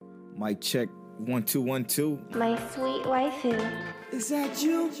Mic check 1 2 1 2. My sweet waifu. Is that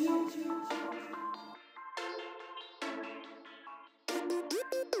you?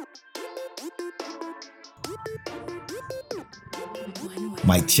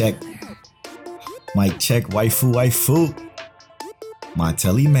 Mic check. Mic check. Waifu.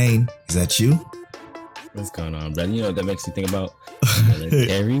 Montelli Main. Is that you? What's going on, brother? You know what that makes me think about?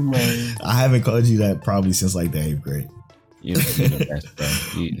 Military man. I haven't called you that probably since like the 8th grade. You're the best, bro.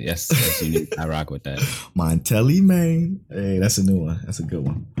 Yes, you need. I rock with that. Montelli Main. Hey, that's a new one. That's a good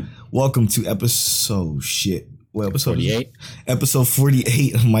one. Welcome to episode 48. Episode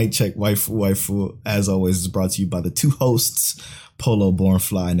 48 of Mic Check Waifu. As always, is brought to you by the two hosts, Polo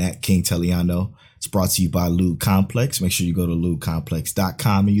Bornfly and at King Teliano. It's brought to you by Lube Complex. Make sure you go to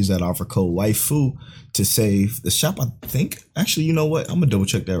lubecomplex.com and use that offer code Waifu to save the shop. I think, actually, you know what? I'm going to double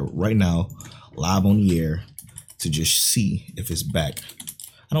check that right now, live on the air, to just see if it's back.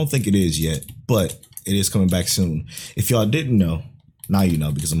 I don't think it is yet, but it is coming back soon. If y'all didn't know, now you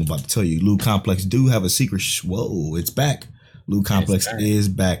know, because I'm about to tell you, Lube Complex do have a secret. Whoa, it's back. Lube Complex is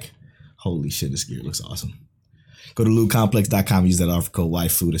back. Holy shit, this gear looks awesome. Go to lubecomplex.com, use that offer code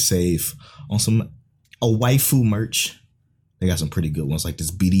Waifu to save on some waifu merch. They got some pretty good ones, like this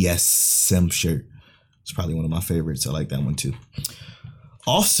BDSM shirt. It's probably one of my favorites. I like that one too.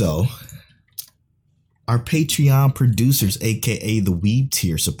 Also, our Patreon producers, aka the Weeb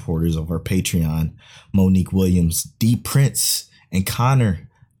tier supporters of our Patreon, Monique Williams, D Prince, and Connor.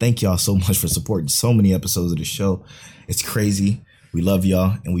 Thank y'all so much for supporting so many episodes of the show. It's crazy. We love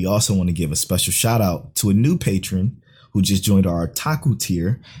y'all. And we also want to give a special shout out to a new patron who just joined our Otaku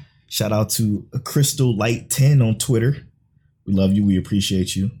tier. Shout out to Crystal Light 10 on Twitter. We love you. We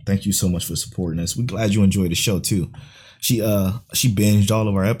appreciate you. Thank you so much for supporting us. We're glad you enjoyed the show too. She binged all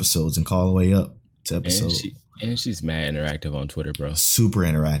of our episodes and called all the way up to episode. And she's mad interactive on Twitter, bro. Super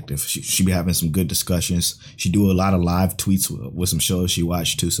interactive. She be having some good discussions. She do a lot of live tweets with some shows she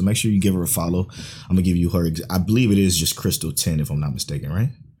watched too. So make sure you give her a follow. I'm gonna give you her. I believe it is just Crystal 10 if I'm not mistaken, right?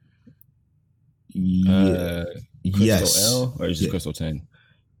 Yeah. Crystal Yes. L or is it just Crystal 10?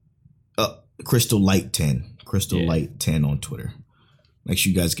 Crystal Light 10. Crystal Light 10 on Twitter. Make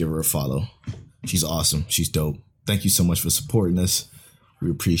sure you guys give her a follow. She's awesome. She's dope. Thank you so much for supporting us.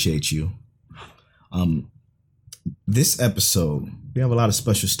 We appreciate you. This episode, we have a lot of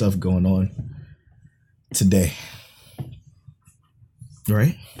special stuff going on today.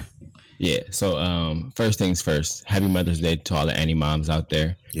 Right? Yeah. So first things first, happy Mother's Day to all the Annie moms out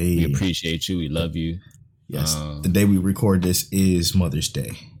there. Yay. We appreciate you. We love you. Yes. The day we record this is Mother's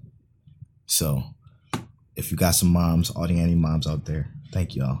Day. So if you got some moms, all the Annie moms out there,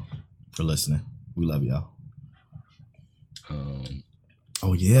 thank y'all for listening. We love y'all.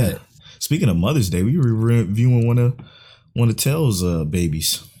 Oh yeah. Speaking of Mother's Day, we were reviewing one of Tell's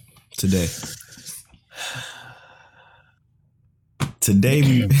babies today. Today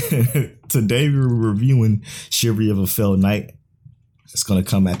we were reviewing Chivalry of a Failed Knight. It's gonna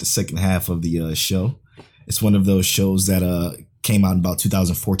come at the second half of the show. It's one of those shows that came out in about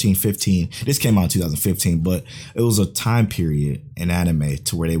 2014-15. This came out in 2015, but it was a time period in anime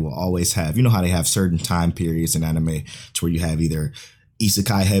to where they will always have, you know how they have certain time periods in anime to where you have either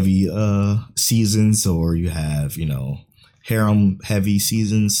isekai heavy seasons or you have, you know, harem heavy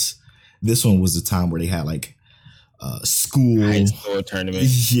seasons. This one was the time where they had like high school tournament.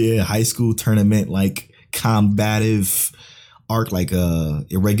 Yeah, high school tournament, like combative arc, like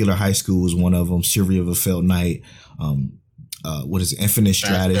Irregular High School was one of them. Chivalry of a Failed Knight. What is it? Infinite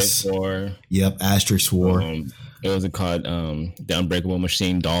Stratus. War. Yep, Asterix War. It was called The Unbreakable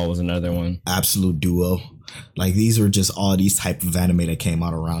Machine Doll was another one. Absolute Duo. Like these were just all these type of anime that came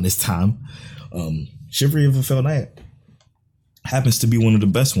out around this time. Chivalry of a Failed Knight happens to be one of the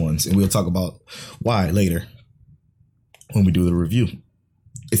best ones, and we'll talk about why later when we do the review.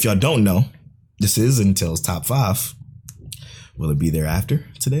 If y'all don't know, this is Intel's top 5. Will it be there after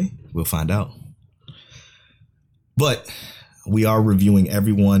today? We'll find out. But we are reviewing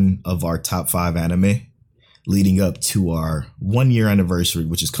every one of our top 5 anime leading up to our 1-year anniversary,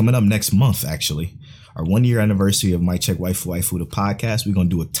 which is coming up next month, actually. Our 1-year anniversary of Mic Check Waifu, the podcast. We're going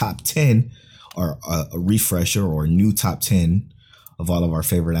to do a top 10 or a refresher or a new top 10 of all of our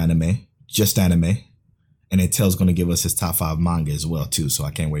favorite anime, just anime. And Intel's going to give us his top 5 manga as well, too. So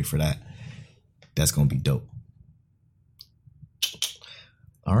I can't wait for that. That's going to be dope.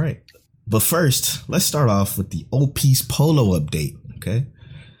 All right. But first, let's start off with the OP's Polo update, okay?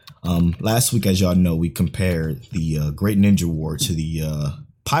 Last week, as y'all know, we compared the Great Ninja War to the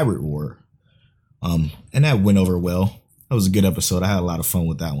Pirate War. And that went over well. That was a good episode. I had a lot of fun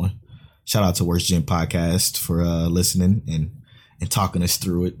with that one. Shout out to Worst Gen Podcast for listening and talking us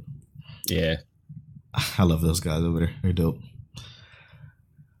through it. Yeah. I love those guys over there. They're dope.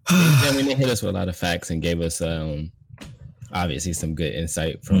 I mean, they hit us with a lot of facts and gave us obviously some good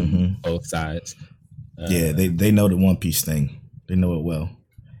insight from both sides. Yeah, they know the One Piece thing. They know it well.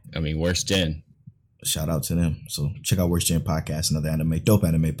 I mean, Worst Gen. Shout out to them. So check out Worst Gen Podcast, another dope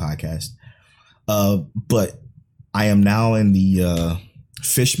anime podcast. But I am now in the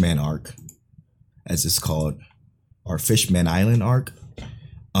Fishman arc, as it's called, or Fishman Island arc.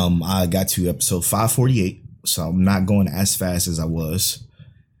 I got to episode 548, so I'm not going as fast as I was,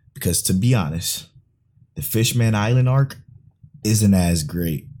 because to be honest, the Fishman Island arc isn't as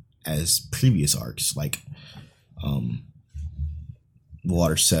great as previous arcs, like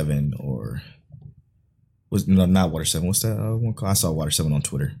Water 7 or not Water 7. What's that one called? I saw Water 7 on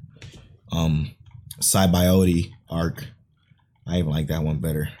Twitter. Sabaody arc. I even like that one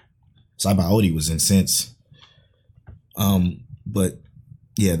better. Sabaody was intense. But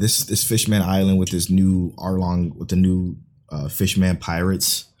yeah, this Fishman Island with this new Arlong, with the new Fishman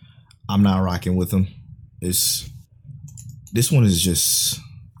pirates, I'm not rocking with them. This one is just,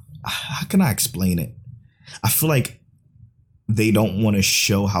 how can I explain it? I feel like they don't want to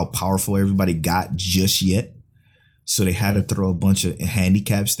show how powerful everybody got just yet. So they had to throw a bunch of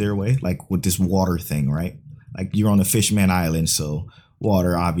handicaps their way, like with this water thing, right? Like you're on a Fishman Island, so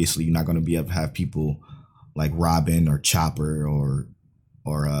water, obviously you're not going to be able to have people like Robin or Chopper or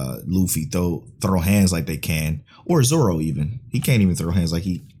Luffy throw hands like they can, or Zoro even. He can't even throw hands like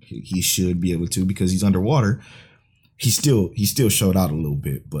he should be able to, because he's underwater. He still showed out a little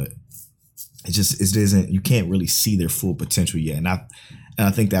bit, but it isn't, you can't really see their full potential yet. And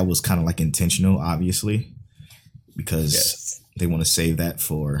I think that was kind of like intentional, obviously, because they want to save that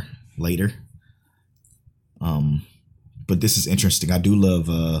for later. But this is interesting. I do love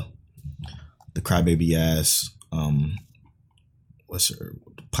the crybaby ass what's her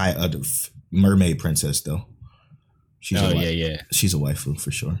mermaid princess though. She's she's a waifu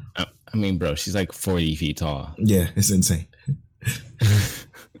for sure. I mean, bro, she's like 40 feet tall. Yeah, it's insane.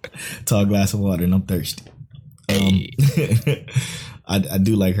 Tall glass of water and I'm thirsty. Hey. I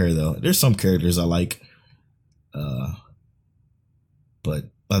do like her though. There's some characters I like,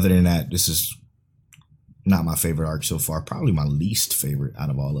 but other than that, this is not my favorite arc so far. Probably my least favorite out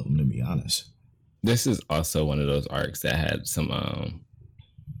of all of them, to be honest. This is also one of those arcs that had some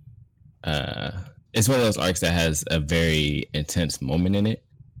it's one of those arcs that has a very intense moment in it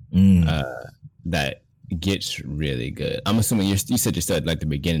that gets really good. I'm assuming you said you said like the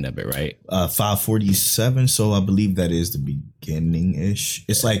beginning of it, right? 547, so I believe that is the beginning-ish.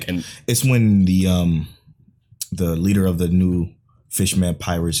 It's like it's when the leader of the new Fishman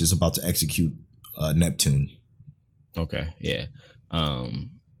pirates is about to execute Neptune. Okay, yeah.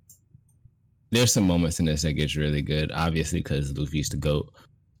 There's some moments in this that gets really good, obviously, because Luffy's the GOAT.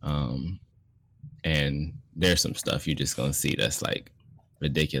 And there's some stuff you're just gonna see that's like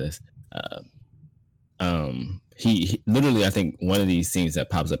ridiculous. He literally, I think one of these scenes that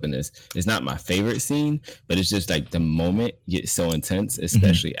pops up in this is not my favorite scene, but it's just like the moment gets so intense,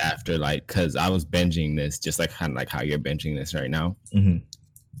 especially after, like, because I was binging this just like kind of like how you're binging this right now. And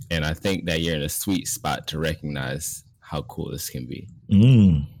I think that you're in a sweet spot to recognize how cool this can be.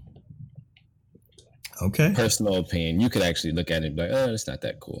 Okay. Personal opinion. You could actually look at it and be like, oh, it's not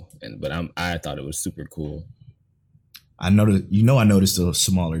that cool. But I thought it was super cool. I noticed a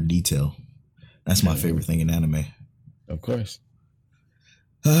smaller detail. That's my favorite thing in anime. Of course.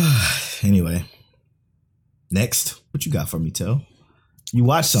 Anyway. Next. What you got for me, Tel? You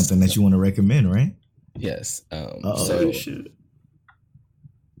watched something that you want to recommend, right? Yes. Shit.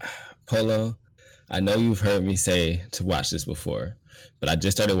 Polo, I know you've heard me say to watch this before, but I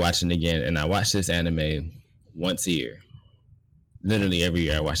just started watching it again, and I watch this anime once a year. Literally every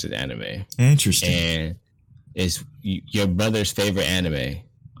year I watch this anime. Interesting. And it's your brother's favorite anime.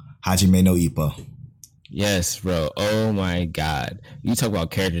 Hajime no Ippo. Yes, bro. Oh my God. You talk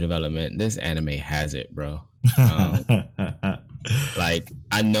about character development. This anime has it, bro. Like,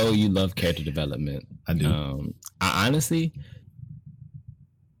 I know you love character development. I do. I honestly,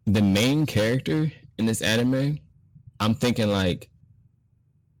 the main character in this anime, I'm thinking like,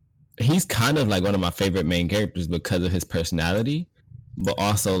 he's kind of like one of my favorite main characters because of his personality, but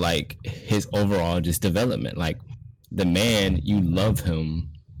also like his overall just development. Like, the man, you love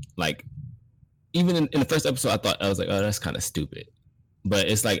him. Like, even in the first episode, I was like, oh, that's kind of stupid. But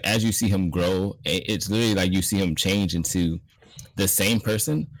it's like, as you see him grow, it's literally like you see him change into the same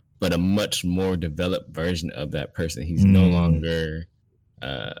person, but a much more developed version of that person. He's no longer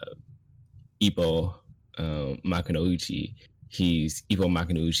Ippo Makunouchi. He's Ippo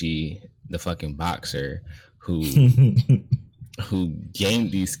Makunouchi, the fucking boxer who who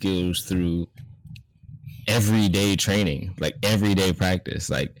gained these skills through everyday training, like everyday practice,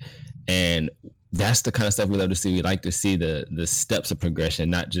 like, and that's the kind of stuff we love to see. We like to see the steps of progression,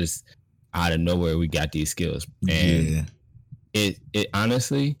 not just out of nowhere we got these skills. And it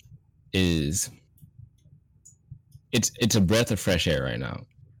honestly is, it's a breath of fresh air right now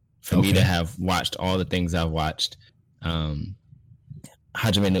for me to have watched all the things I've watched.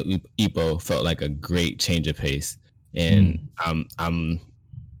 Hajime no Ippo felt like a great change of pace, and I'm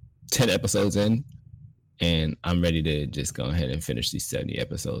 10 episodes in, and I'm ready to just go ahead and finish these 70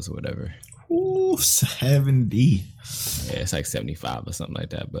 episodes or whatever. Ooh, 70. Yeah, it's like 75 or something like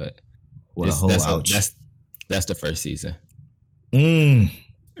that. But that's the first season. And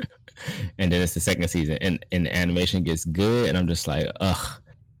then it's the second season, and the animation gets good, and I'm just like, ugh,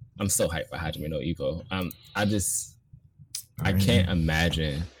 I'm so hyped for Hajime no Ippo. I can't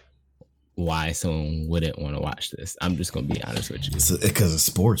imagine why someone wouldn't want to watch this. I'm just gonna be honest with you. It's because of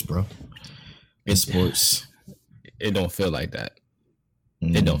sports, bro. It's sports. It don't feel like that.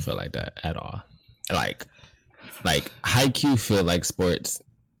 It don't feel like that at all. Like Haikyuu feel like sports.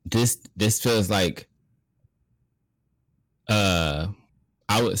 This feels like I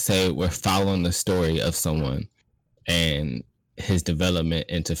would say we're following the story of someone and his development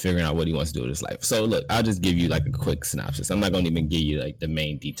into figuring out what he wants to do with his life. So look, I'll just give you like a quick synopsis. I'm not going to even give you like the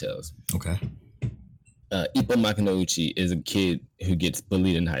main details. Okay. Ippo Makunouchi is a kid who gets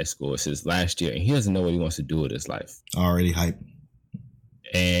bullied in high school. It's his last year, and he doesn't know what he wants to do with his life. Already hype.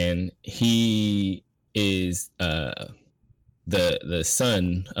 And he is the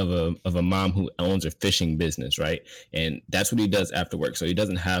son of a mom who owns a fishing business, right? And that's what he does after work. So he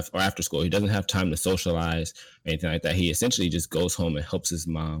doesn't have, or after school, he doesn't have time to socialize or anything like that. He essentially just goes home and helps his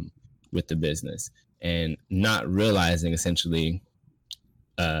mom with the business, and not realizing essentially,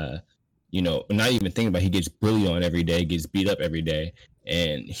 not even thinking about, he gets bullied on every day, gets beat up every day,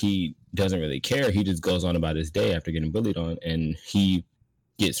 and he doesn't really care. He just goes on about his day after getting bullied on, and he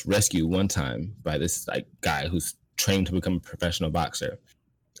gets rescued one time by this like guy who's trained to become a professional boxer,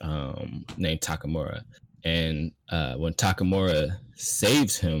 named Takamura. And when Takamura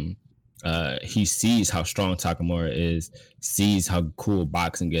saves him, he sees how strong Takamura is, sees how cool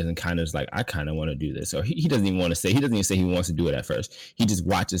boxing is, and kind of is like, I kind of want to do this. Or he doesn't even want to say, he doesn't even say he wants to do it at first. He just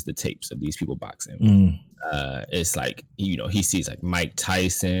watches the tapes of these people boxing. It's like, he sees like Mike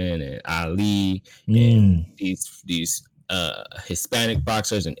Tyson and Ali and these Hispanic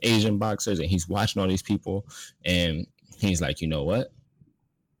boxers and Asian boxers, and he's watching all these people, and he's like, you know what?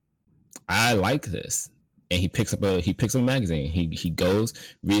 I like this. And he picks up a magazine. He goes,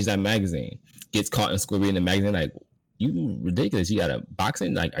 reads that magazine, gets caught in school reading the magazine, like, you ridiculous. You got a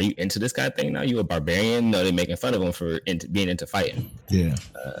boxing? Like, are you into this kind of thing now? You a barbarian? No, they're making fun of him for being into fighting. Yeah.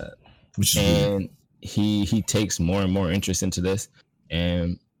 And he takes more and more interest into this,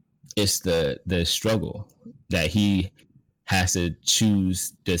 and it's the struggle that he has to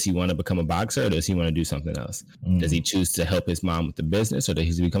choose. Does he want to become a boxer, or does he want to do something else? Does he choose to help his mom with the business, or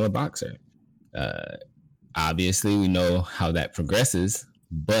does he become a boxer? Obviously, we know how that progresses,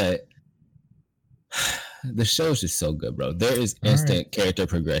 but the show is just so good, bro. There is instant character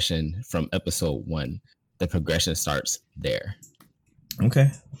progression from episode 1. The progression starts there. Okay.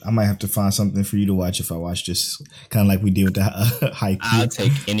 I might have to find something for you to watch if I watch this, kind of like we did with the Haikyuu. I'll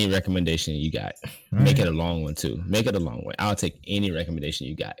take any recommendation you got. Make it a long one, too. Make it a long one. I'll take any recommendation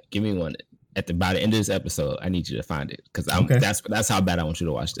you got. Give me one. By the end of this episode, I need you to find it, because that's how bad I want you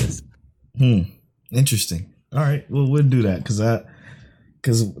to watch this. Interesting. All right. Well, we'll do that,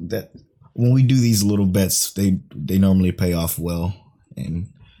 because when we do these little bets, they normally pay off well. And,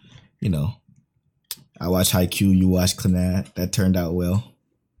 I watch Haikyuu, you watch Clannad. That turned out well.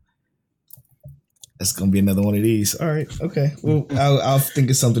 That's going to be another one of these. All right. Okay. Well, I'll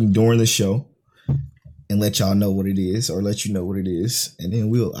think of something during the show and let y'all know what it is, or let you know what it is. And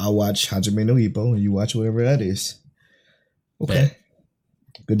then I'll watch Hajime no Ippo, and you watch whatever that is. Okay. Yeah.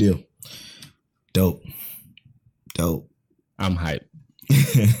 Good deal. Dope. I'm hyped.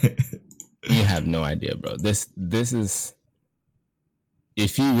 You have no idea, bro. This is,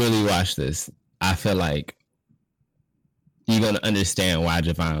 if you really watch this, I feel like you're gonna understand why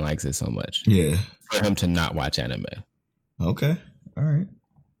Javon likes it so much. Yeah. For him to not watch anime. Okay. All right.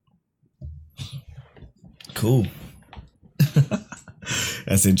 Cool.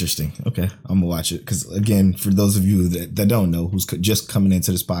 That's interesting. Okay, I'm gonna watch it, because again, for those of you that don't know, who's just coming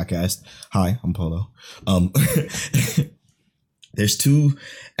into this podcast, hi, I'm Polo. There's 2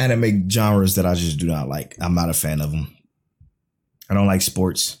 anime genres that I just do not like. I'm not a fan of them. I don't like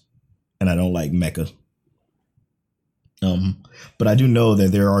sports, and I don't like mecha. But I do know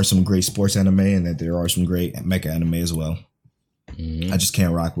that there are some great sports anime, and that there are some great mecha anime as well. I just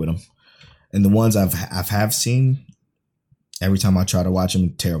can't rock with them. And the ones I've have seen, every time I try to watch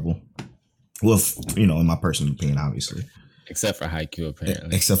them, terrible. Well, in my personal opinion, obviously. Except for Haikyuu,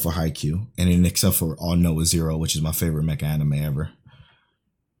 apparently. Except for Haikyuu, and then except for All Noah Zero, which is my favorite mecha anime ever.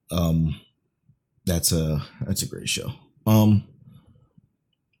 That's a great show.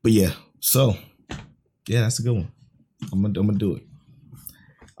 But yeah, so yeah, that's a good one. I'm gonna do it.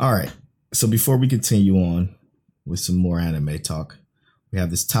 All right. So before we continue on with some more anime talk, we have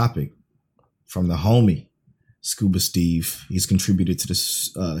this topic from the homie Scuba Steve. He's contributed to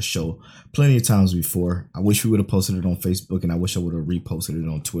this show plenty of times before. I wish we would have posted it on Facebook, and I wish I would have reposted it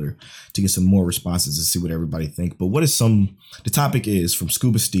on Twitter to get some more responses and see what everybody think. But the topic is from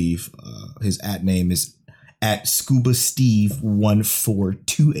Scuba Steve. His @name is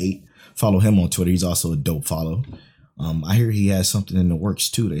 @ScubaSteve1428. Follow him on Twitter. He's also a dope follow. I hear he has something in the works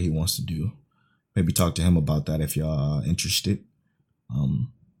too that he wants to do. Maybe talk to him about that if y'all are interested.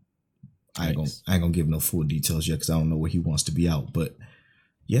 I ain't gonna give no full details yet because I don't know where he wants to be out. But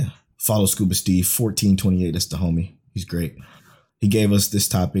yeah, follow Scuba Steve 1428. That's the homie. He's great. He gave us this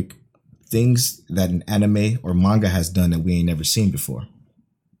topic: things that an anime or manga has done that we ain't never seen before.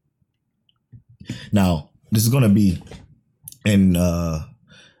 Now, this is gonna be in a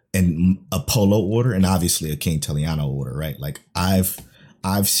Polo order and obviously a King Teliano order, right? Like I've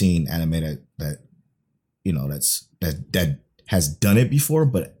seen anime that has done it before,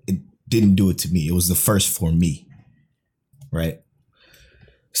 but it didn't do it to me. It was the first for me, right?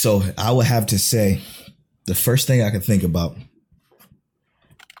 So I would have to say the first thing I could think about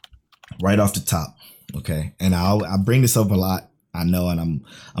right off the top, okay? And I bring this up a lot, I know, and I'm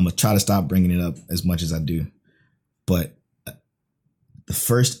gonna try to stop bringing it up as much as I do. But the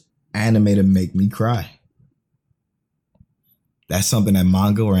first anime to make me cry, that's something that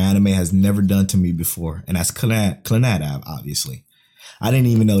manga or anime has never done to me before, and that's Clannad, obviously. I didn't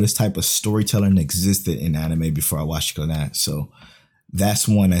even know this type of storytelling existed in anime before I watched Clannad. So that's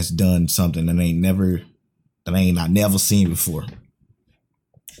one that's done something that I never seen before.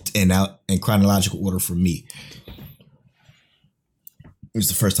 And out in chronological order for me. It was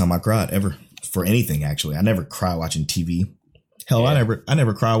the first time I cried ever for anything, actually. I never cried watching TV. Hell, yeah. I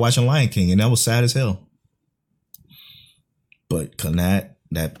never cried watching Lion King, and that was sad as hell. But Clannad,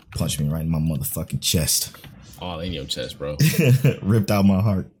 that punched me right in my motherfucking chest. All in your chest, bro. Ripped out my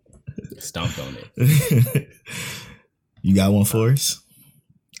heart. Stomped on it. You got one for us?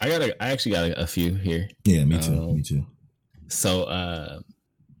 I actually got a few here. Yeah, me too. Me too. So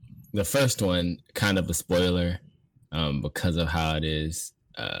the first one, kind of a spoiler, because of how it is.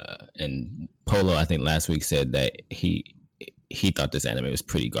 And Polo, I think last week said that he thought this anime was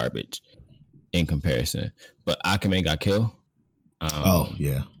pretty garbage in comparison. But Akame ga Kill. Oh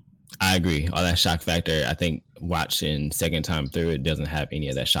yeah. I agree. All that shock factor, I think watching second time through, it doesn't have any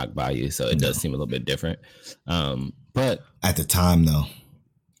of that shock value. So it does seem a little bit different. But at the time, though,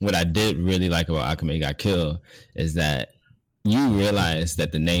 what I did really like about Akame ga Kill is that you realize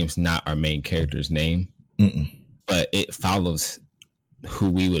that the name's not our main character's name, but it follows who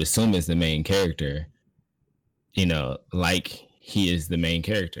we would assume is the main character, like he is the main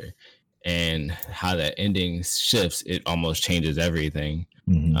character. And how that ending shifts, it almost changes everything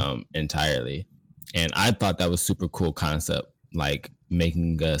entirely. And I thought that was super cool concept, like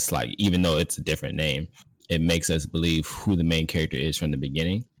making us, like, even though it's a different name, it makes us believe who the main character is from the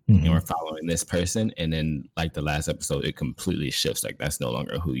beginning. And we're following this person. And then like the last episode, it completely shifts. Like that's no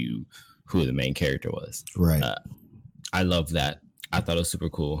longer who the main character was. Right. I love that. I thought it was super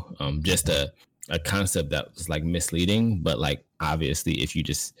cool. Just a concept that was like misleading, but like obviously if you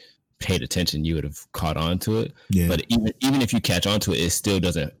just paid attention, you would have caught on to it. Yeah. But even if you catch on to it, it still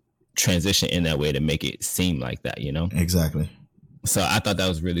doesn't transition in that way to make it seem like that, Exactly. So I thought that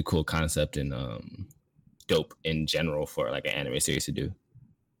was a really cool concept and dope in general for like an anime series to do.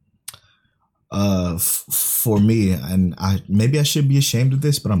 For me, and I should be ashamed of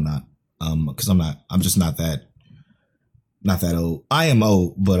this, but I'm not. Because I'm just not that old. I am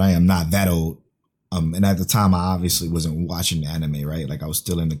old, but I am not that old. And at the time, I obviously wasn't watching anime, right? Like I was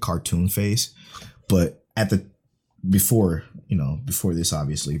still in the cartoon phase. But before this,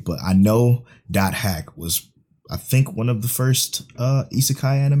 obviously. But I know Dot Hack was, I think, one of the first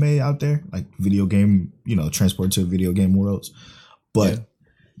isekai anime out there, like video game, transported to video game worlds. But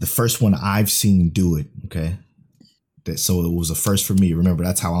the first one I've seen do it, okay? So it was a first for me. Remember,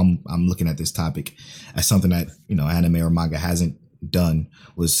 that's how I'm looking at this topic as something that, anime or manga hasn't done,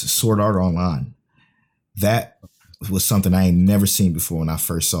 was Sword Art Online. That was something I ain't never seen before when I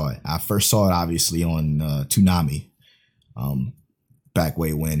first saw it. I first saw it obviously on Toonami, back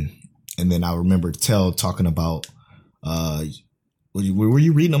way when. And then I remember Tell talking about Were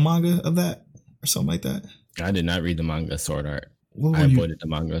you reading a manga of that or something like that? I did not read the manga Sword Art. What I were you? avoided the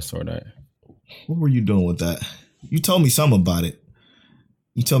manga Sword Art. What were you doing with that? You told me something about it.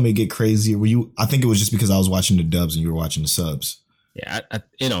 You told me to get crazy. Were you? I think it was just because I was watching the dubs and you were watching the subs. Yeah,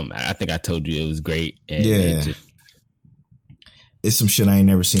 it don't matter. I think I told you it was great. And Yeah. It's some shit I ain't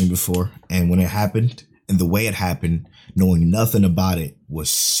never seen before. And when it happened, and the way it happened, knowing nothing about it was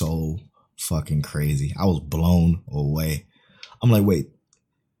so fucking crazy. I was blown away. I'm like, wait,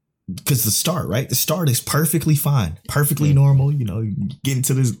 because the start, right? The start is perfectly fine, perfectly normal. You know, you get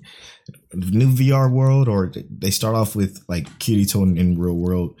into this new VR world, or they start off with like Kirito in real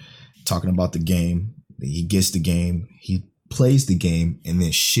world talking about the game. He gets the game, he plays the game, and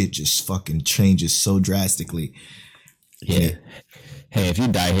then shit just fucking changes so drastically. Yeah. Hey, if you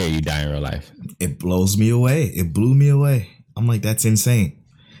die here, you die in real life. It blows me away. It blew me away. I'm like, that's insane.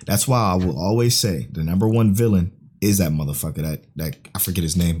 That's why I will always say the number one villain is that motherfucker. That I forget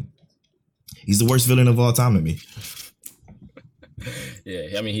his name. He's the worst villain of all time to me.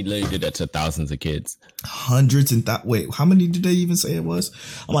 Yeah, I mean, he literally did that to thousands of kids. Hundreds and wait, how many did they even say it was?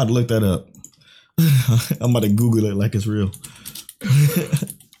 I'm about to look that up. I'm about to Google it like it's real.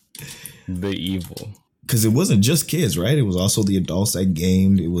 The evil. Because it wasn't just kids, right? It was also the adults that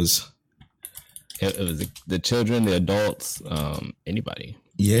gamed. It was the children, the adults, anybody.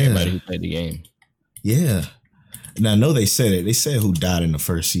 Yeah. Anybody who played the game. Yeah. And I know they said it. They said who died in the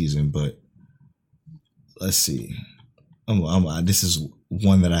first season, but let's see. This is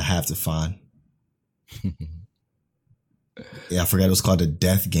one that I have to find. Yeah, I forgot it was called the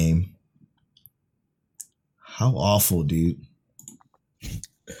Death Game. How awful, dude.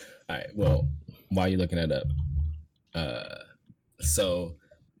 All right, well, while you're looking that up,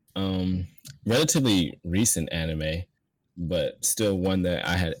 relatively recent anime, but still one that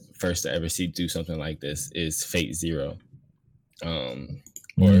I had first to ever see do something like this is Fate Zero, or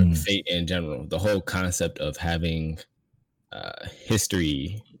Fate in general. The whole concept of having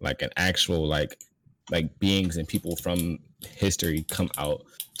history, like an actual like beings and people from history come out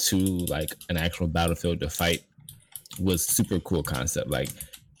to like an actual battlefield to fight was super cool concept. Like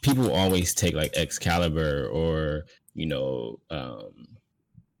people always take like Excalibur or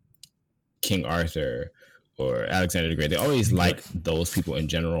King Arthur or Alexander the Great. They always like those people in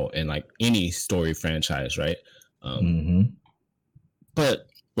general in like any story franchise, right? But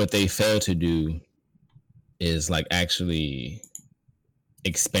what they fail to do is like actually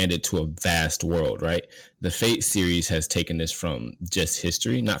expand it to a vast world, right? The Fate series has taken this from just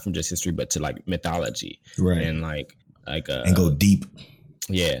history, not from just history, but to like mythology, right? And and go deep.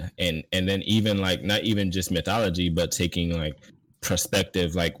 Yeah, and then even like not even just mythology, but taking like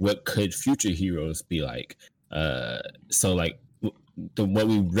perspective, like what could future heroes be like? So like what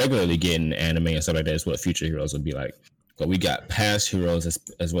we regularly get in anime and stuff like that is what future heroes would be like. But we got past heroes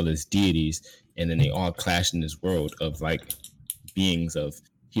as well as deities, and then they all clash in this world of like beings of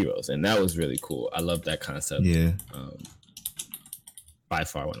heroes, and that was really cool. I love that concept. Yeah, by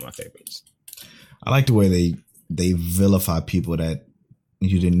far one of my favorites. I like the way they vilify people that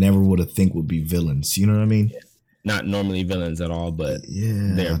you never would have think would be villains. You know what I mean? Yeah. Not normally villains at all, but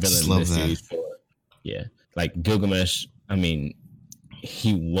yeah, they're villains in this series for. Yeah, like Gilgamesh. I mean,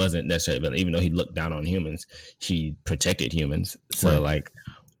 he wasn't necessarily a villain, even though he looked down on humans. He protected humans. So right. like,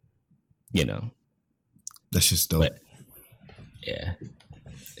 that's just dope. But,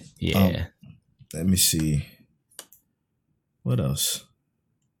 yeah. Let me see. What else?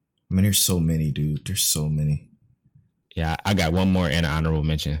 I mean, there's so many, dude. There's so many. Yeah, I got one more and an honorable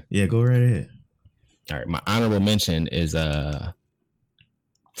mention. Yeah, go right ahead. All right, my honorable mention is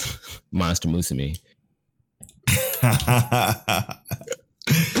Monster Musume.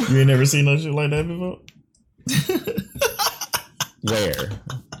 You ain't never seen no shit like that before?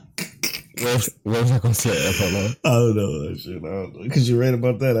 Where was I gonna say that? I don't know that shit. I don't know. Because you read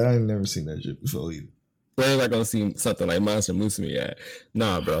about that. I ain't never seen that shit before either. Where was I gonna see something like Monster Musume at?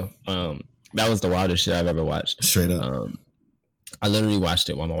 Nah, bro. That was the wildest shit I've ever watched. Straight up. I literally watched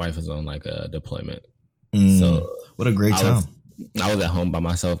it while my wife was on like a deployment. So what a great time. I was at home by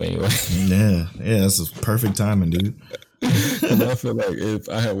myself anyway. Yeah, that's a perfect timing, dude. And I feel like if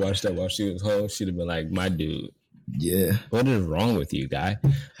I had watched that while she was home, she'd have been like, "My dude, yeah, what is wrong with you, guy?"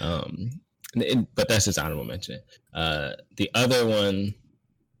 But that's just honorable mention. The other one,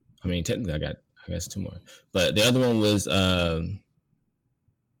 I mean, technically, I guess two more, but the other one was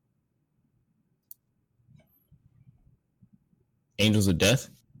Angels of Death.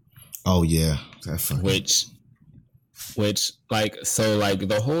 Oh yeah, which like so like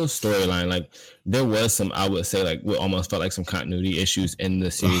the whole storyline, like there was some, I would say, like what almost felt like some continuity issues in the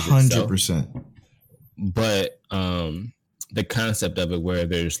series 100%. But the concept of it where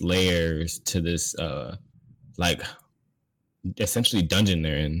there's layers to this like essentially dungeon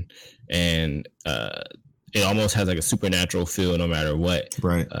they're in, and it almost has like a supernatural feel no matter what.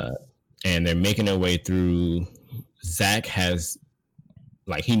 Right. And they're making their way through. Zach has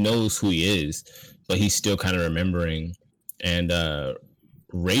like he knows who he is, but he's still kind of remembering. And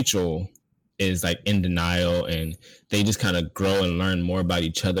Rachel is like in denial, and they just kind of grow and learn more about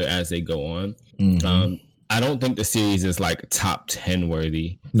each other as they go on. Mm-hmm. I don't think the series is like top 10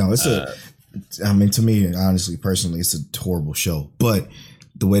 worthy. No, it's I mean, to me, honestly, personally, it's a horrible show. But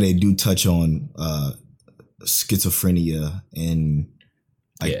the way they do touch on schizophrenia and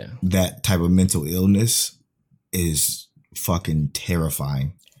like that type of mental illness is fucking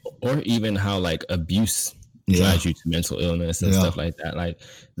terrifying. Or even how like abuse drives you to mental illness and stuff like that. Like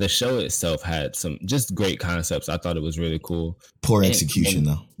the show itself had some just great concepts. I thought it was really cool. Poor execution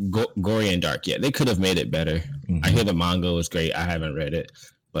though. Gory and dark. Yeah, they could have made it better. Mm-hmm. I hear the manga was great. I haven't read it,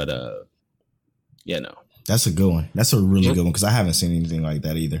 but no. That's a good one. That's a really good one because I haven't seen anything like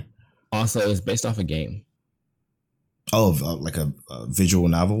that either. Also, it's based off a game. Oh, like a visual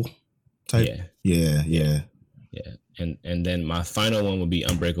novel type? Yeah. And then my final one would be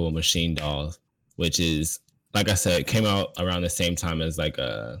Unbreakable Machine Dolls, which is, like I said, it came out around the same time as like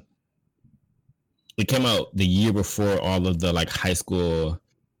it came out the year before all of the like high school,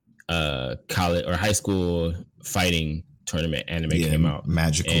 college or high school fighting tournament anime came out.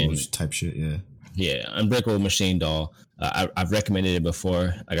 Magical type shit, Yeah, Unbreakable Machine Doll. I've recommended it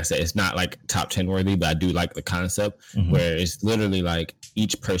before. Like I said, it's not like top 10 worthy, but I do like the concept where it's literally like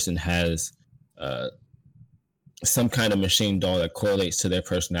each person has some kind of machine doll that correlates to their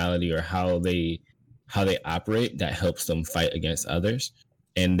personality or how they operate that helps them fight against others.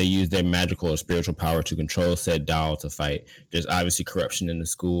 And they use their magical or spiritual power to control said doll to fight. There's obviously corruption in the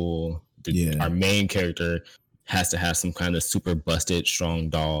school. Our main character has to have some kind of super busted, strong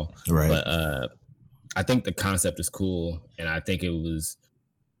doll. Right. But I think the concept is cool. And I think it was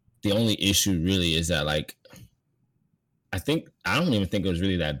the only issue really is that like, I don't even think it was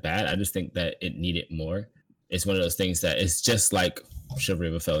really that bad. I just think that it needed more. It's one of those things that it's just like Chivalry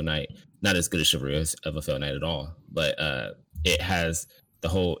of a Failed Knight. Not as good as Chivalry of a Failed Knight at all. But it has the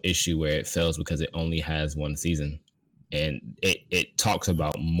whole issue where it fails because it only has one season. And it talks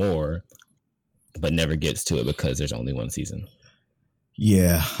about more, but never gets to it because there's only one season.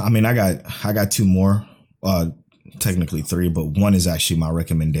 Yeah, I mean, I got two more, technically three, but one is actually my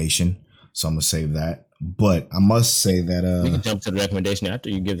recommendation, so I'm gonna save that. But I must say that we can jump to the recommendation after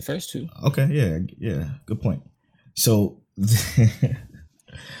you give the first two. Okay, yeah, good point. So,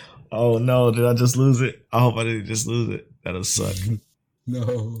 oh no, did I just lose it? I hope I didn't just lose it. That'll suck.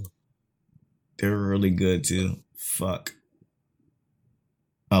 No, they're really good too. Fuck.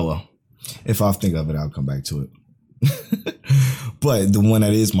 Oh well, if I think of it, I'll come back to it. But the one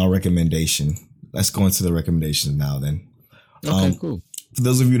that is my recommendation, let's go into the recommendations now then. Okay, cool. For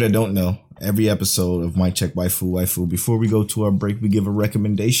those of you that don't know, every episode of Mic Check Waifu, before we go to our break, we give a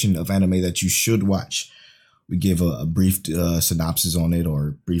recommendation of anime that you should watch. We give a brief synopsis on it or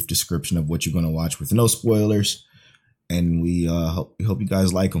a brief description of what you're going to watch with no spoilers. And we hope you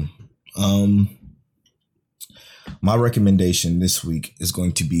guys like them. My recommendation this week is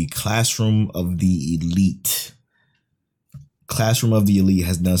going to be Classroom of the Elite. Classroom of the Elite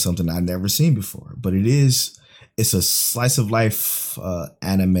has done something I've never seen before, but it's a slice of life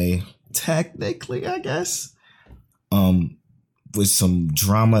anime, technically, I guess, with some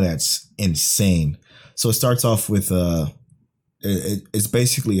drama that's insane. So it starts off with it's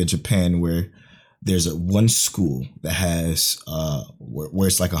basically a Japan where there's one school that has where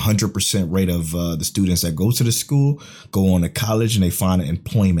it's like 100% rate of the students that go to the school go on to college and they find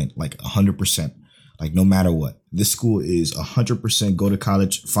employment like 100%. Like no matter what, this school is 100% go to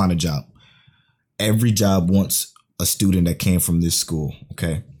college, find a job. Every job wants a student that came from this school.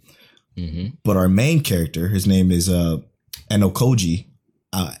 Okay. Mm-hmm. But our main character, his name is Anno Koji,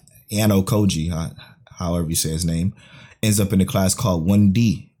 however you say his name, ends up in a class called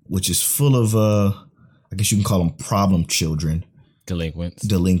 1D, which is full of, I guess you can call them problem children.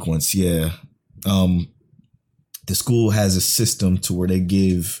 Delinquents. Yeah. The school has a system to where they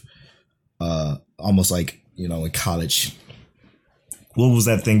give, almost like, in college. What was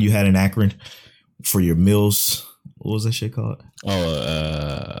that thing you had in Akron for your meals? What was that shit called?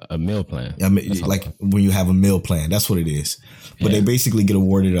 Oh, a meal plan. I mean, like when you have a meal plan, that's what it is. But they basically get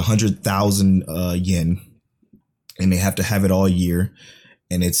awarded 100,000 yen, and they have to have it all year.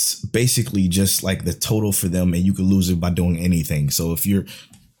 And it's basically just like the total for them, and you can lose it by doing anything. So if you're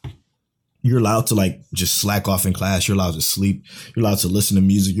allowed to like just slack off in class, you're allowed to sleep, you're allowed to listen to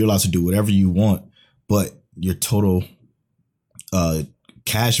music, you're allowed to do whatever you want, but your total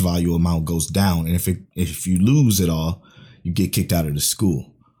cash value amount goes down, and if you lose it all, you get kicked out of the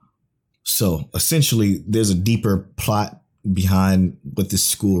school. So essentially, there's a deeper plot behind what this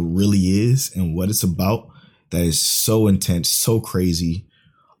school really is and what it's about that is so intense, so crazy.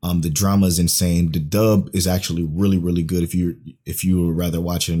 The drama is insane. The dub is actually really, really good. If you would rather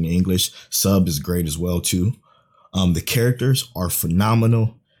watch it in English, sub is great as well too. The characters are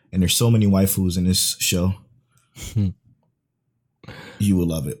phenomenal, and there's so many waifus in this show. You will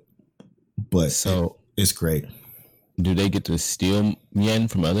love it, but so it's great. do they get to steal yen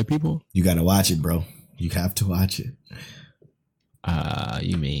from other people? You got to watch it, bro. You have to watch it.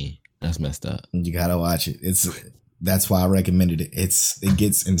 You mean that's messed up? You got to watch it. That's why I recommended it. It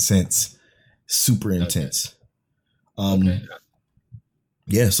gets intense, super intense. Okay.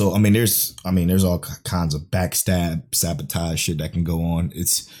 Yeah. So there's all kinds of backstab, sabotage shit that can go on.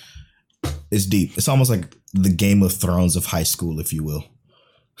 It's deep. It's almost like the Game of Thrones of high school, if you will.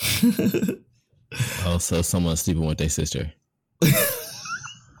 Oh, so someone's sleeping with their sister.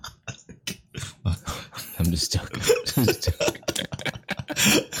 I'm just joking.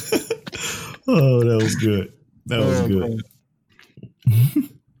 Oh, that was good. That was good.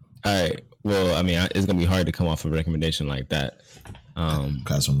 All right. Well, it's gonna be hard to come off a recommendation like that.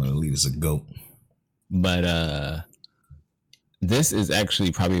 Classroom Elite is a goat. But this is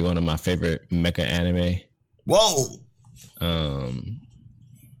actually probably one of my favorite mecha anime. Whoa.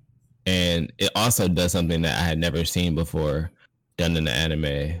 And it also does something that I had never seen before done in the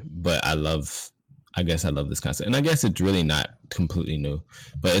anime, but I guess I love this concept. And I guess it's really not completely new,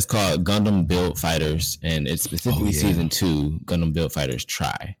 but it's called Gundam Build Fighters, and it's specifically season 2, Gundam Build Fighters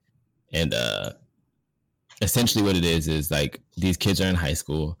Try. And essentially what it is like these kids are in high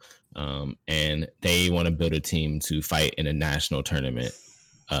school, and they want to build a team to fight in a national tournament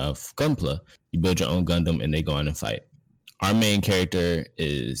of Gunpla. You build your own Gundam and they go on and fight. Our main character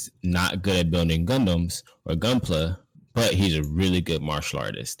is not good at building Gundams or Gunpla, but he's a really good martial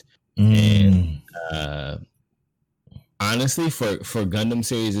artist. And honestly, for Gundam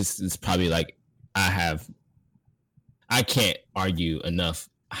series, it's probably like I can't argue enough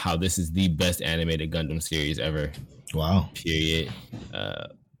how this is the best animated Gundam series ever. Wow. Period.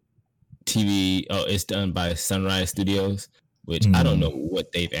 TV. Oh, it's done by Sunrise Studios, which I don't know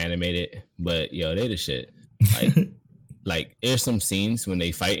what they've animated, but yo, they the shit. Like there's some scenes when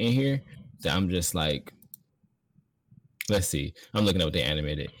they fight in here that I'm just like, let's see. I'm looking at what they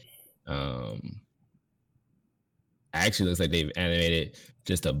animated. Actually looks like they've animated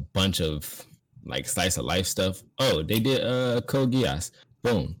just a bunch of like slice of life stuff. Oh, they did Code Geass.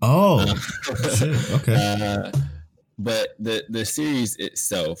 Boom. Oh, shit. Okay. But the series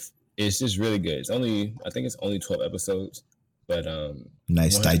itself is just really good. I think it's only 12 episodes, but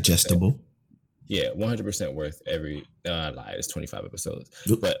nice, digestible. Yeah, 100% worth every. It's 25 episodes,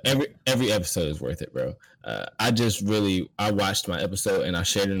 but every episode is worth it, bro. I watched my episode and I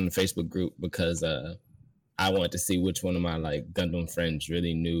shared it in the Facebook group because I wanted to see which one of my like Gundam friends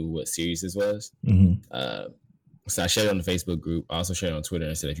really knew what series this was. So I shared it on the Facebook group. I also shared it on Twitter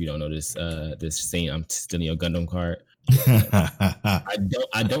and said, if you don't know this scene, I'm stealing your Gundam card.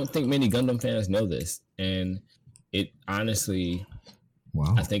 I don't think many Gundam fans know this, and it honestly.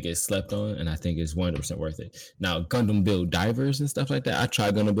 Wow. I think it's slept on, and I think it's 100% worth it. Now, Gundam Build Divers and stuff like that, I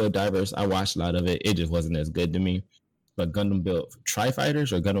tried Gundam Build Divers. I watched a lot of it. It just wasn't as good to me. But Gundam Build Tri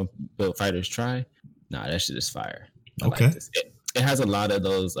Fighters or Gundam Build Fighters Try, nah, that shit is fire. I okay. Like this. It has a lot of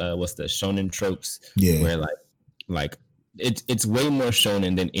those, what's the shonen tropes? Yeah. Where like it's way more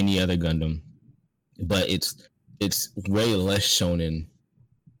shonen than any other Gundam, but it's way less shonen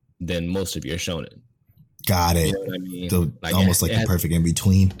than most of your shonen. Got it. You know what I mean? Almost like the perfect in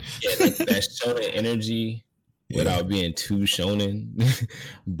between. Yeah, like that shonen energy without being too shonen.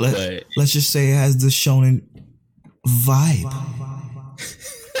 But let's just say it has the shonen vibe.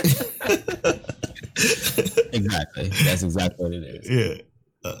 Exactly. That's exactly what it is.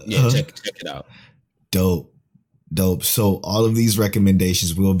 Yeah. Check it out. Dope. So all of these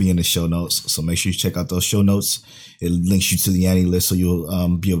recommendations will be in the show notes. So make sure you check out those show notes. It links you to the Annie list, so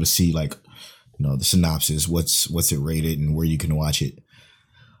you'll be able to see like, the synopsis, what's it rated, and where you can watch it.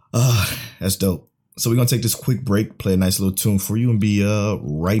 That's dope. So we're gonna take this quick break, play a nice little tune for you, and be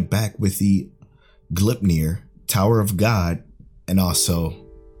right back with the Gleipnir, Tower of God, and also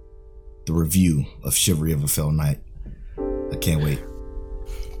the review of Chivalry of a Fell Knight. I can't wait.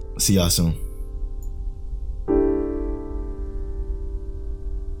 See y'all soon.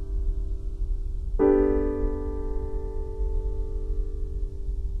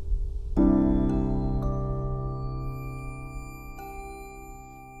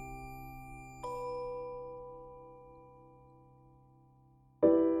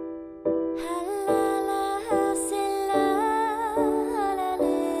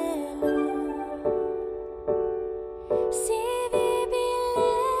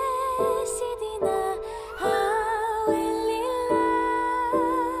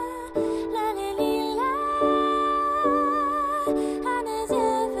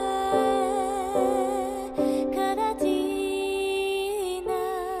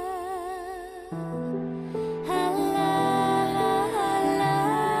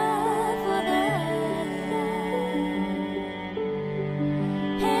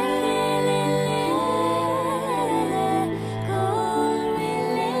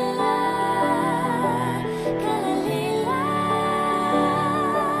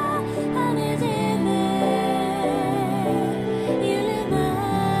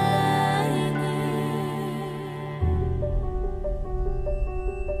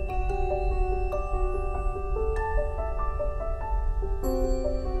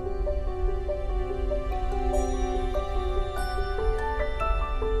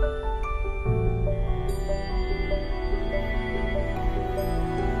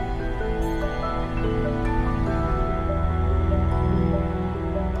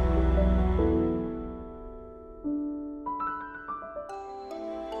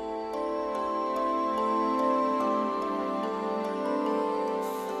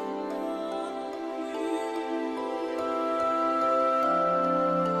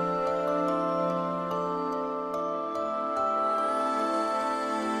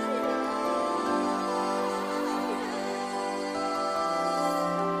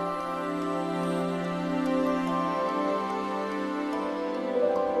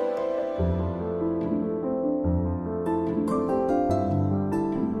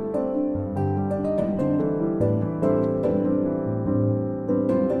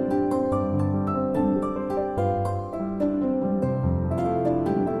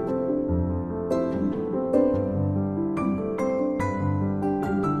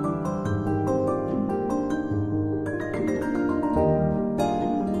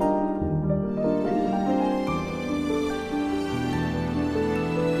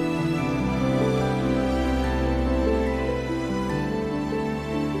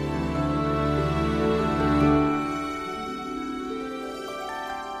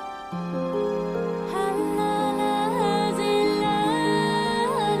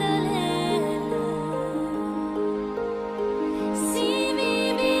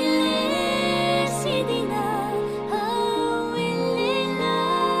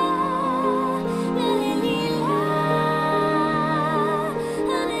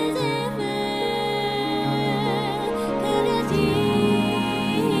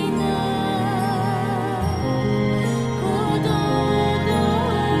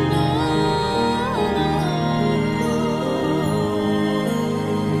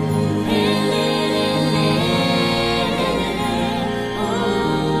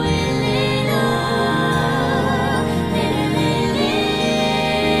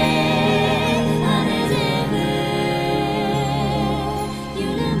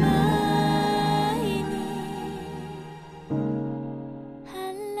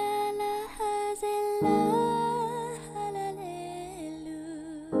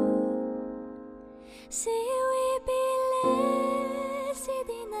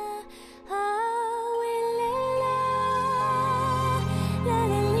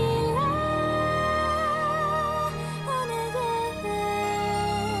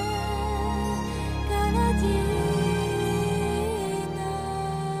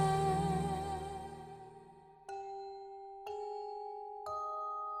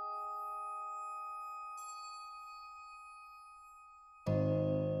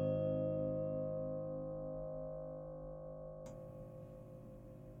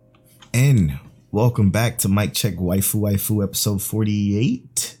 And welcome back to Mic Check Waifu episode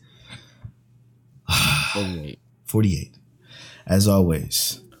 48. 48. As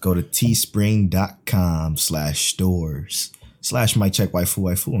always, go to teespring.com/stores/Mic Check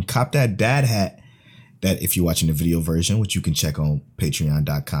Waifu and cop that dad hat that if you're watching the video version, which you can check on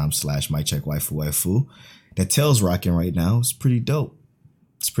patreon.com/Mic Check Waifu, that tail's rocking right now. It's pretty dope.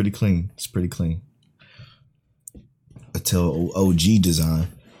 It's pretty clean. A tail OG design.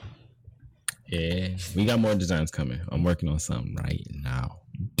 Yeah, we got more designs coming. I'm working on something right now.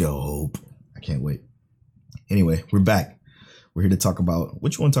 Dope. I can't wait. Anyway, we're back. We're here to talk about,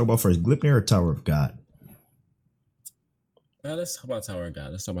 what you want to talk about first, Gleipnir or Tower of God? Let's talk about Tower of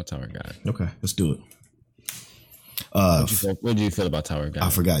God. Okay, let's do it. What do you feel about Tower of God? I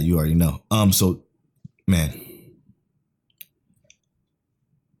forgot. You already know. So, man,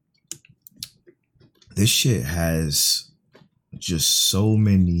 this shit has just so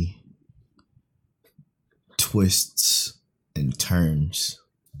many twists and turns.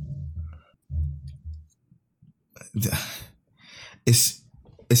 It's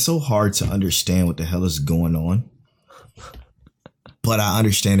so hard to understand what the hell is going on, but I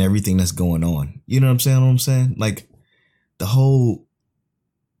understand everything that's going on. You know what I'm saying? Like the whole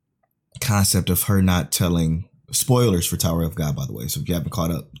concept of her not telling, spoilers for Tower of God, by the way. So if you haven't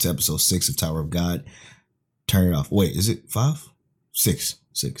caught up to episode 6 of Tower of God, turn it off. Wait, is it 5? 6.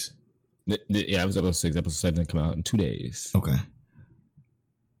 Yeah, I was episode 6. Episode 7 come out in 2 days. Okay.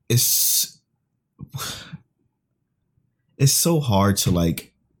 It's so hard to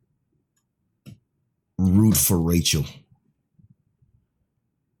like root for Rachel,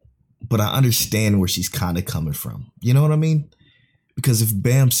 but I understand where she's kind of coming from. You know what I mean? Because if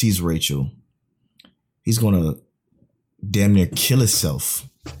Bam sees Rachel, he's gonna damn near kill himself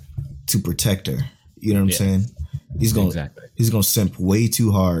to protect her. You know what I'm saying? He's gonna simp way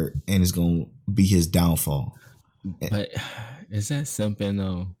too hard, and it's gonna be his downfall. But is that simping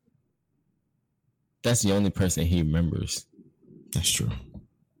though? That's the only person he remembers. That's true.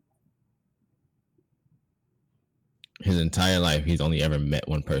 His entire life, he's only ever met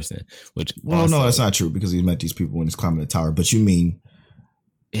one person. Which no, that's not true because he met these people when he's climbing the tower. But you mean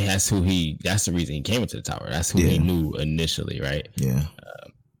that's the reason he came into the tower. That's who he knew initially, right? Yeah.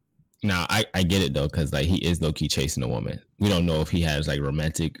 Now I get it though, because like he is low key chasing a woman. We don't know if he has like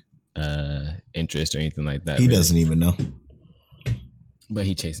romantic interest or anything like that. He doesn't even know. But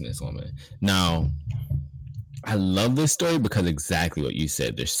he chasing this woman. Now, I love this story because exactly what you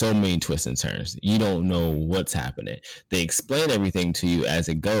said. There's so many twists and turns. You don't know what's happening. They explain everything to you as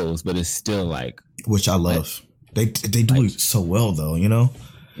it goes, but it's still like, which I love. They do like, it so well though, you know.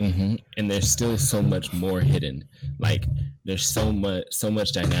 Mm-hmm. And there's still so much more hidden. Like there's so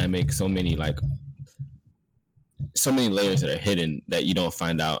much dynamic, so many layers that are hidden that you don't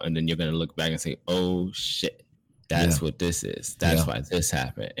find out, and then you're gonna look back and say, "Oh shit, that's what this is. That's why this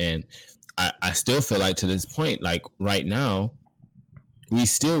happened." And I still feel like to this point, like right now, we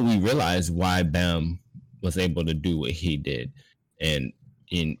realize why Bam was able to do what he did, and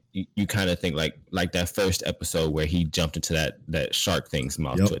you kind of think like that first episode where he jumped into that shark thing's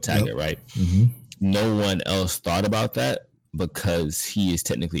mouth to attack it, right? Mm-hmm. No one else thought about that because he is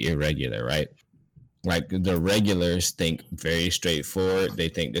technically irregular, right? Like the regulars think very straightforward. They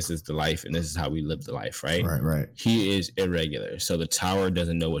think this is the life and this is how we live the life, right? Right. He is irregular. So the tower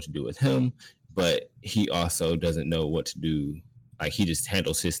doesn't know what to do with him, but he also doesn't know what to do. Like he just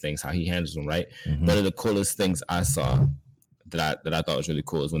handles his things how he handles them, right? Mm-hmm. One of the coolest things I saw that I thought was really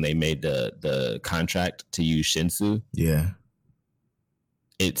cool is when they made the contract to use Shinsu. Yeah.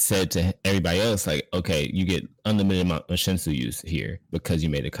 It said to everybody else, like, okay, you get unlimited amount of Shinsu use here because you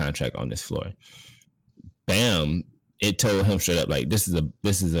made a contract on this floor. Bam, it told him straight up, like, this is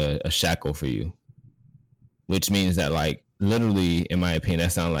a shackle for you. Which means that, like, literally, in my opinion,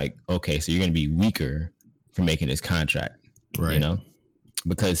 that sounds like, okay, so you're going to be weaker for making this contract. Right. You know?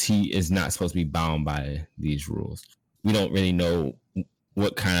 Because he is not supposed to be bound by these rules. We don't really know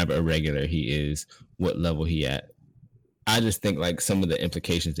what kind of irregular he is, what level he at. I just think like some of the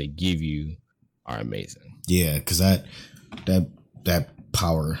implications they give you are amazing. Yeah, because that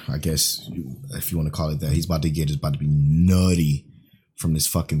power, I guess, if you want to call it that, he's about to get is about to be nutty from this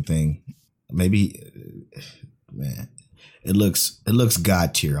fucking thing. Maybe, man, it looks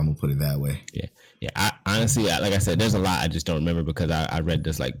God tier. I'm gonna put it that way. Yeah. I honestly, like I said, there's a lot I just don't remember because I read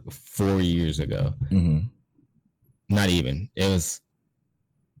this like 4 years ago. Mm-hmm. Not even. It was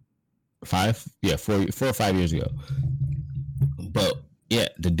 5. Yeah, 4 or 5 years ago. But yeah,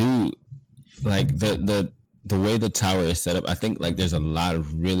 the dude, like the way the tower is set up, I think like there's a lot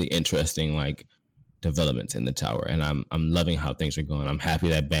of really interesting like developments in the tower, and I'm loving how things are going. I'm happy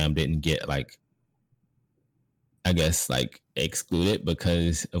that Bam didn't get like, I guess, like excluded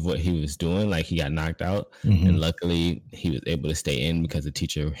because of what he was doing. Like he got knocked out, and luckily he was able to stay in because his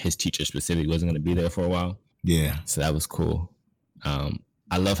teacher specifically, wasn't going to be there for a while. Yeah, so that was cool.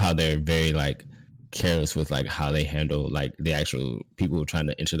 I love how they're very like careless with like how they handle like the actual people trying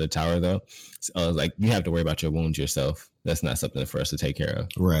to enter the tower, though. So I was like, you have to worry about your wounds yourself. That's not something for us to take care of.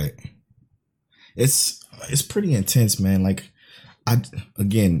 Right. It's pretty intense, man. Like I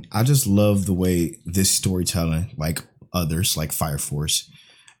just love the way this storytelling, like others, like Fire Force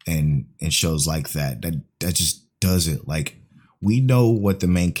and shows like that just does it. Like we know what the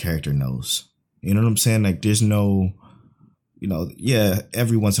main character knows. You know what I'm saying? Like there's no,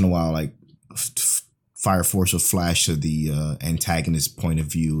 every once in a while, like Fire Force will flash to the antagonist point of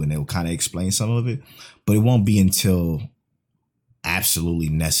view and they'll kind of explain some of it, but it won't be until absolutely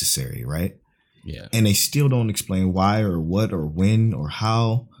necessary, right? Yeah. And they still don't explain why or what or when or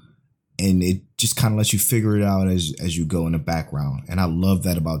how. And it just kind of lets you figure it out as you go in the background. And I love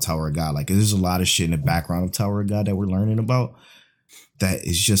that about Tower of God. Like there's a lot of shit in the background of Tower of God that we're learning about that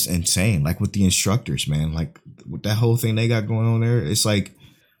is just insane. Like with the instructors, man, like with that whole thing they got going on there, it's like,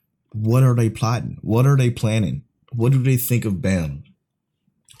 what are they plotting? What are they planning? What do they think of Bam?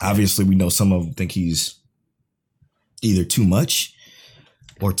 Obviously, we know some of them think he's either too much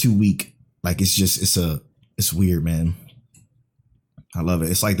or too weak. Like it's weird, man. I love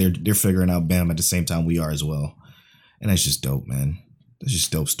it. It's like they're figuring out Bam at the same time we are as well. And that's just dope, man. That's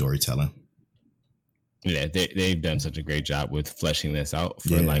just dope storytelling. Yeah, they've done such a great job with fleshing this out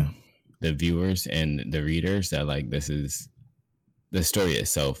for like the viewers and the readers that like this is the story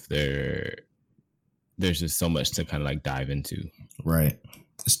itself. There's just so much to kind of like dive into. Right.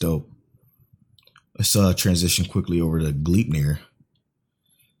 It's dope. Let's transition quickly over to Gleipnir.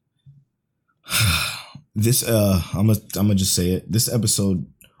 This I'm gonna just say it. This episode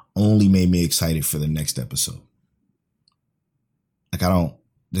only made me excited for the next episode. Like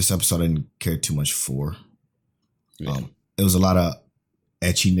this episode I didn't care too much for. Yeah. It was a lot of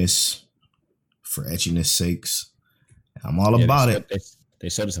etchiness for etchiness sakes. I'm all about it. They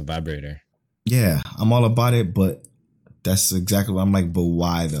showed us a vibrator. Yeah, I'm all about it, but that's exactly what I'm like. But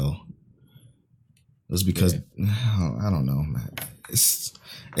why though? It was because I don't know, man. It's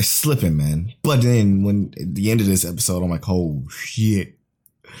slipping, man. But then when at the end of this episode, I'm like, oh shit!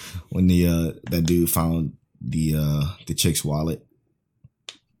 When that dude found the chick's wallet.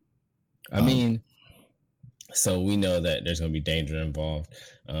 I mean, so we know that there's gonna be danger involved.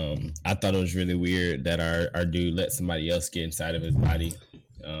 I thought it was really weird that our dude let somebody else get inside of his body.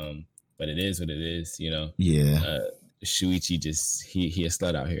 But it is what it is, you know. Yeah. Shuichi just he a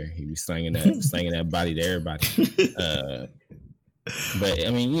slut out here. He be slanging that body to everybody. But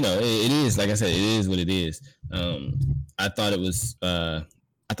I mean, you know, it is, like I said, it is what it is. I thought it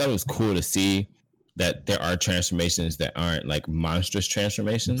was cool to see that there are transformations that aren't like monstrous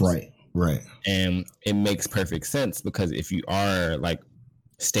transformations. Right. And it makes perfect sense because if you are like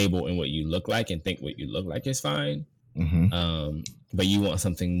stable in what you look like and think what you look like is fine, but you want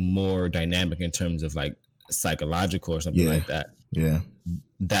something more dynamic in terms of like psychological or something like that. Yeah.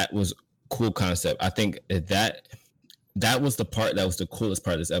 That was cool concept. I think that was the part that was the coolest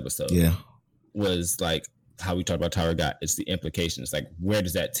part of this episode. Yeah. Was like how we talked about Tower of God. It's the implications. Like, where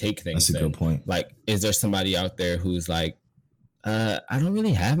does that take things? That's a good point. Like, is there somebody out there who's like, I don't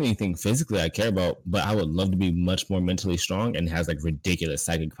really have anything physically I care about, but I would love to be much more mentally strong and has like ridiculous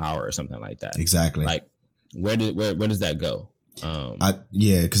psychic power or something like that. Exactly. Like, where does that go?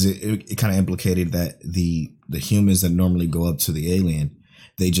 Because it kind of implicated that the humans that normally go up to the alien,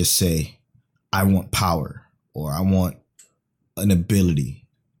 they just say, I want power or I want an ability.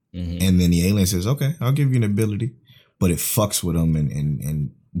 And then the alien says, okay, I'll give you an ability, but it fucks with them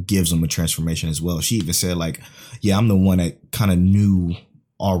and gives them a transformation as well. She even said like, yeah, I'm the one that kind of knew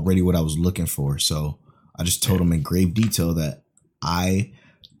already what I was looking for. So I just told them in grave detail that I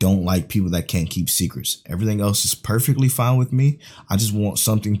don't like people that can't keep secrets. Everything else is perfectly fine with me. I just want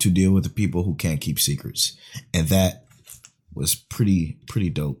something to deal with the people who can't keep secrets. And that was pretty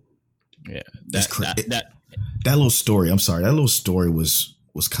dope. Yeah. That little story, I'm sorry, that little story was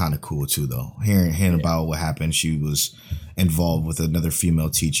kind of cool too, though. Hearing about what happened, she was involved with another female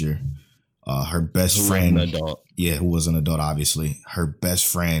teacher. Her best friend, who was an adult, obviously. Her best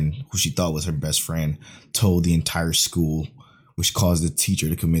friend, who she thought was her best friend, told the entire school, which caused the teacher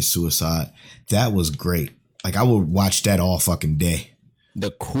to commit suicide. That was great. Like, I would watch that all fucking day.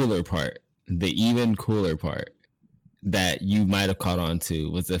 The even cooler part that you might have caught on to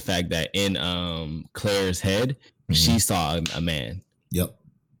was the fact that in Claire's head, she saw a man. Yep.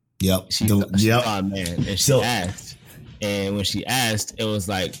 Yep. She Yep. saw a man, and she So- asked. And when she asked, it was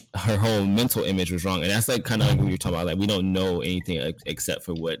like her whole mental image was wrong. And that's like kind of like what you're talking about. Like, we don't know anything except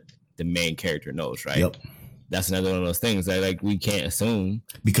for what the main character knows, right? Yep. That's another one of those things that like we can't assume,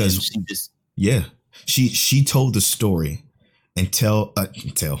 Because and she just she told the story and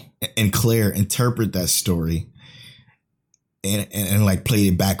and Claire interpret that story and like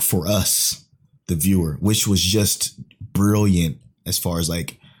played it back for us, the viewer, which was just brilliant as far as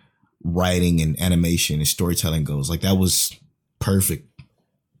like writing and animation and storytelling goes. Like that was perfect.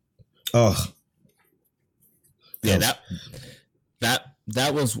 Oh, yeah,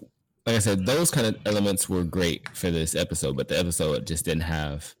 that was, like I said, those kind of elements were great for this episode, but the episode just didn't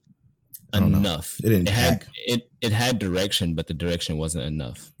have enough. It had direction, but the direction wasn't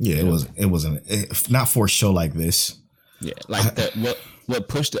enough. Yeah, it wasn't not for a show like this. Yeah, like what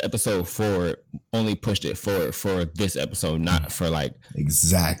pushed the episode forward only pushed it forward for this episode, not for like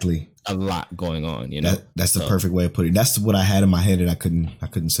exactly a lot going on. You know, that's the perfect way of putting it. That's what I had in my head and I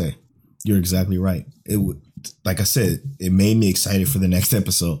couldn't say. You're exactly right. It would, like I said, it made me excited for the next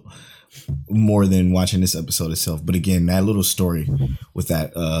episode more than watching this episode itself. But again, that little story with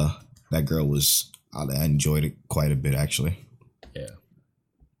that girl was, I enjoyed it quite a bit actually. Yeah.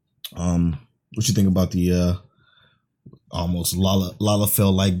 What you think about the almost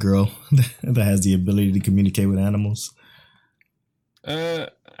Lalafell like girl that has the ability to communicate with animals?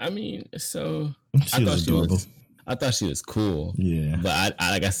 I mean, so She was adorable. I thought she was cool. Yeah. But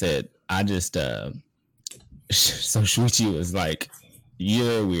I like I said, I just so Shuichi was like,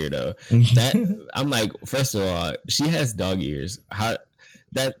 you're a weirdo. That I'm like, first of all, she has dog ears. How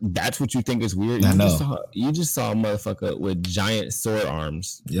that's what you think is weird? I know. You just saw a motherfucker with giant sword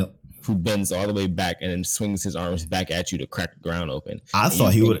arms. Yep. Who bends all the way back and then swings his arms back at you to crack the ground open. I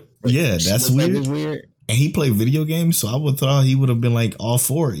thought he would. Yeah, that's weird. Like weird. And he played video games, so I would thought he would have been like all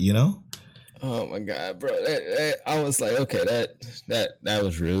for it, you know? Oh my god, bro! I was like, okay, that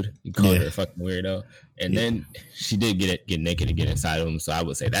was rude. You called her a fucking weirdo, and then she did get naked and get inside of him. So I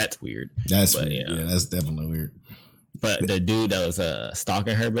would say that's weird. That's weird. Yeah, that's definitely weird. But the dude that was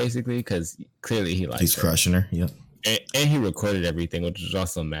stalking her, basically, because clearly he likes he's her. crushing her. Yep. And he recorded everything, which was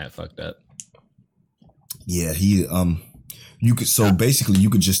also mad fucked up. Yeah, he you could basically you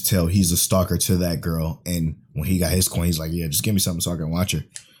could just tell he's a stalker to that girl, and when he got his coin, he's like, yeah, just give me something so I can watch her.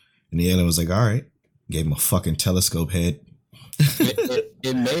 And the alien was like, all right, gave him a fucking telescope head.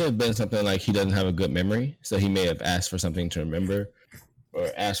 It may have been something like he doesn't have a good memory, so he may have asked for something to remember, or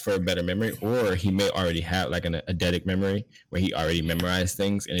asked for a better memory, or he may already have like an eidetic memory where he already memorized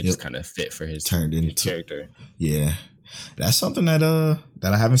things and it just kind of fit for his character. Yeah, that's something that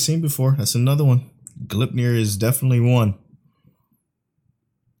I haven't seen before. That's another one. Gleipnir is definitely one.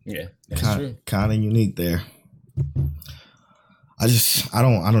 Yeah, that's true. Kind of unique there. I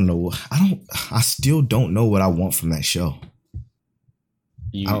don't know. I still don't know what I want from that show.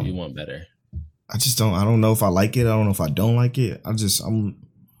 You want better. I don't know if I like it. I don't know if I don't like it. I'm just kind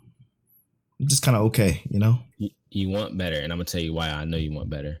of okay, you know? You want better. And I'm going to tell you why I know you want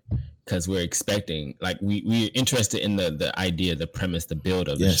better. Because we're expecting, like, we're interested in the idea, the premise, the build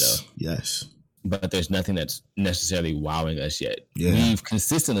of the show. Yes. But there's nothing that's necessarily wowing us yet. Yeah. We've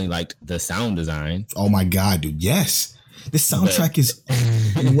consistently liked the sound design. Oh my God, dude. Yes. This soundtrack is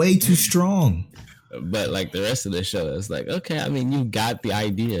way too strong. But like the rest of the show, it's like, okay, I mean, you got the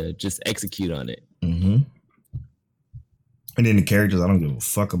idea, just execute on it. Mm-hmm. And then the characters, I don't give a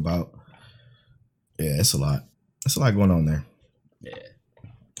fuck about. Yeah, it's a lot. It's a lot going on there. Yeah.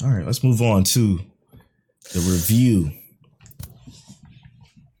 All right, let's move on to the review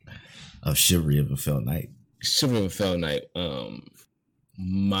of Chivalry of a Fell Knight. Chivalry of a Fell Knight. One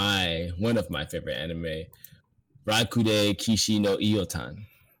of my favorite anime, Rakude Kishi no Iotan,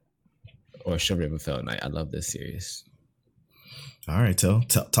 or Chivalry of a Fell Knight. I love this series. All right,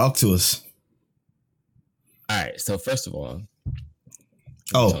 talk to us. All right, so first of all,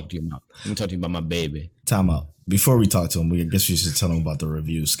 let me talk to you about my baby. Time out. Before we talk to him, I guess we should tell him about the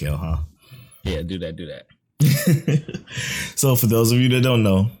review scale, huh? Yeah, do that. So for those of you that don't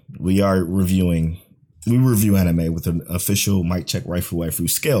know, we review anime with an official Mic Check Waifu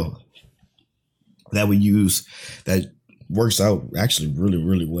scale that we use that works out actually really,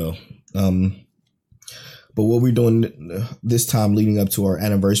 really well. But what we're doing this time leading up to our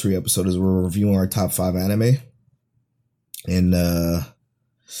anniversary episode is we're reviewing our top 5 anime. And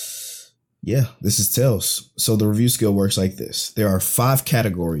this is Tales. So the review scale works like this. There are 5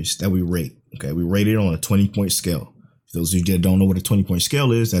 categories that we rate. Okay, we rate it on a 20-point scale. For those of you that don't know what a 20-point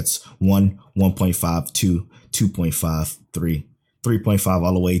scale is, that's 1, 1.5, 2, 2.5, 3, 3.5,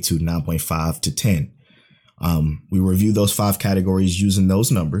 all the way to 9.5 to 10. We review those 5 categories using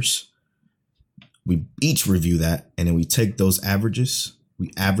those numbers. We each review that, and then we take those averages.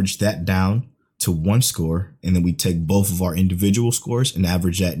 We average that down to one score, and then we take both of our individual scores and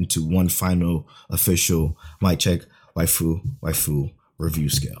average that into one final official Mic Check Waifu review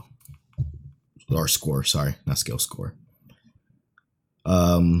scale. Or score, sorry, not scale, score.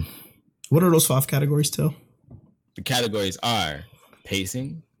 What are those 5 categories, Till? The categories are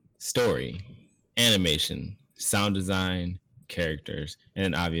pacing, story, animation, sound design, characters, and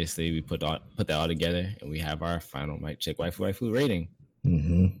then obviously we put that all together and we have our final Mic Check Waifu rating.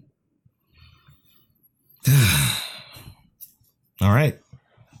 Mm-hmm. All right.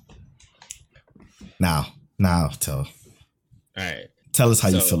 Now, Till. All right. Tell us how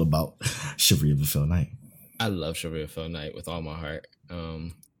you feel about Chivalry of the Phil Knight. I love Chivalry of the Phil Knight with all my heart.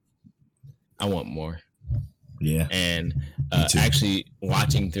 I want more. Yeah. And actually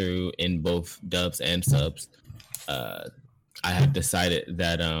watching through in both dubs and subs, I have decided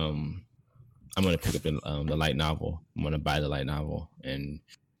that I'm going to pick up the light novel. I'm going to buy the light novel and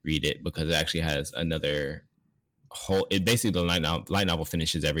read it because it actually has another whole. It basically the light novel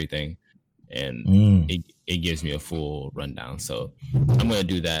finishes everything, and it gives me a full rundown. So I'm going to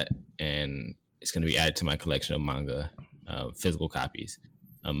do that, and it's going to be added to my collection of manga, physical copies,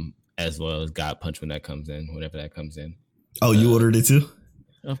 as well as God Punch when that comes in, whenever that comes in. Oh, you ordered it too?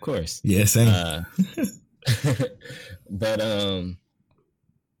 Of course. Yeah, same. But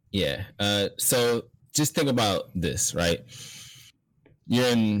yeah. So just think about this, right? You're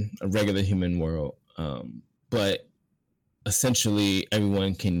in a regular human world, but essentially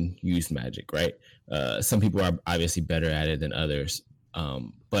everyone can use magic, right? Some people are obviously better at it than others.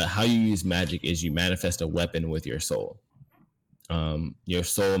 But how you use magic is you manifest a weapon with your soul. Your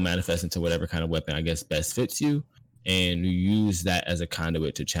soul manifests into whatever kind of weapon I guess best fits you, and you use that as a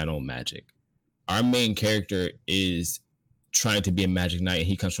conduit to channel magic. Our main character is trying to be a magic knight, and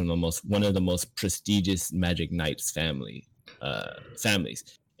he comes from one of the most prestigious magic knights families.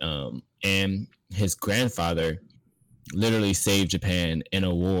 And his grandfather literally saved Japan in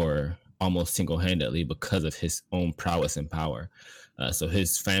a war almost single-handedly because of his own prowess and power. So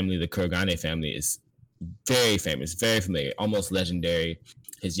his family, the Kurogane family, is very famous, very familiar, almost legendary.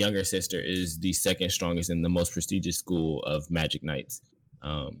 His younger sister is the second strongest in the most prestigious school of magic knights.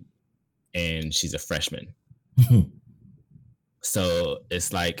 And she's a freshman. So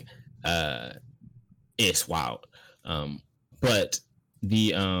it's like, it's wild. But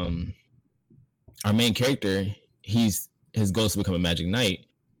the, our main character, his goal is to become a magic knight,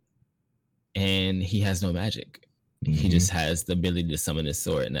 and he has no magic. Mm-hmm. He just has the ability to summon his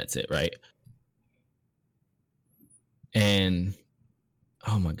sword, and that's it, right? And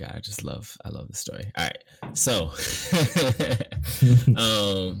oh my god, I love the story. All right, so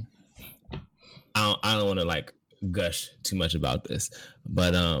I don't want to like gush too much about this,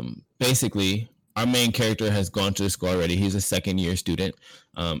 but basically our main character has gone to the school already. He's a second year student,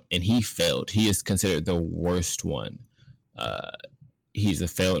 and he failed. He is considered the worst one. He's a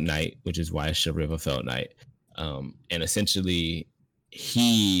failed knight, which is why Chivalry of a Failed Knight. And essentially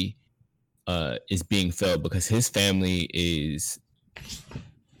he is being failed because his family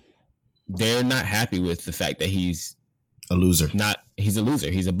they're not happy with the fact that he's a loser. He's a loser.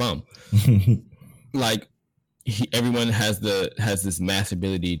 He's a bum. Like everyone has this mass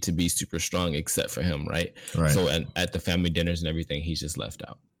ability to be super strong except for him, right? So at the family dinners and everything, he's just left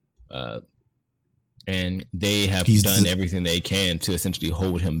out. And they have done everything they can to essentially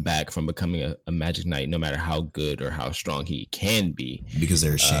hold him back from becoming a magic knight, no matter how good or how strong he can be. Because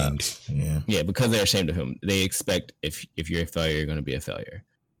they're ashamed. Yeah, because they're ashamed of him. They expect if you're a failure, you're going to be a failure.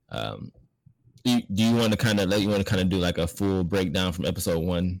 Do you want to kind of do like a full breakdown from episode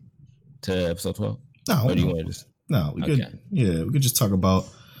 1 to episode 12? No. Or do you want to just? No, we could. Yeah, we could just talk about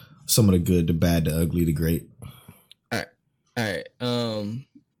some of the good, the bad, the ugly, the great. All right.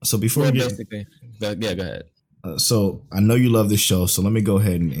 So before we get, go ahead. So I know you love this show, so let me go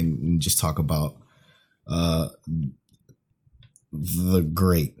ahead and just talk about the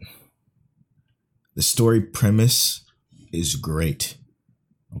great. The story premise is great.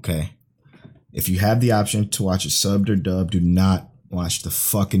 Okay, if you have the option to watch it subbed or dubbed, do not watch the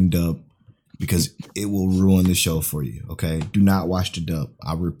fucking dub because it will ruin the show for you. Okay, do not watch the dub.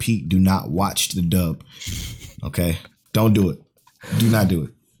 I repeat, do not watch the dub. Okay, don't do it. Do not do it.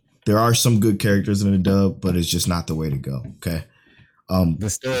 There are some good characters in the dub, but it's just not the way to go. Okay. The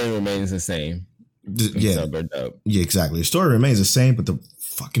story remains the same. Sub or dub. Yeah, exactly. The story remains the same, but the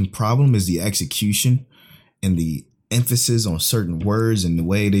fucking problem is the execution and the emphasis on certain words and the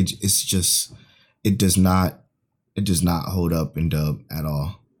way it does not hold up in dub at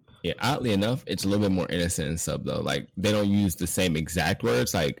all. Yeah, oddly enough, it's a little bit more innocent in sub though. Like they don't use the same exact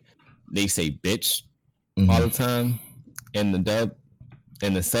words. Like they say bitch all the time in the dub.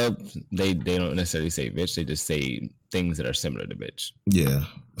 In the sub, they don't necessarily say bitch. They just say things that are similar to bitch. Yeah.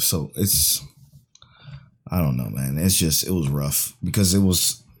 So it's, I don't know, man. It's just, it was rough because it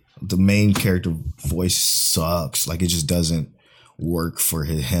was, the main character voice sucks. Like it just doesn't work for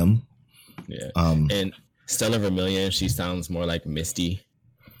him. Yeah. And Stella Vermillion, she sounds more like Misty.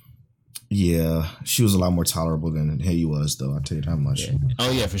 Yeah, she was a lot more tolerable than he was, though. I'll tell you that much. Yeah.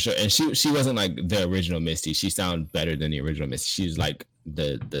 Oh yeah, for sure. And she wasn't like the original Misty. She sounded better than the original Misty. She's like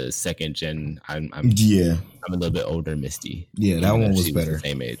the second gen. I'm a little bit older Misty. Yeah, that one was better.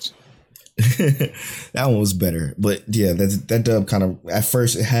 Same age. That one was better. But yeah, that dub kind of, at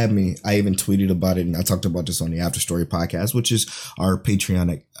first it had me. I even tweeted about it, and I talked about this on the After Story podcast, which is our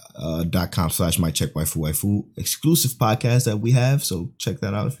patreon.com/mycheckwaifu exclusive podcast that we have. So check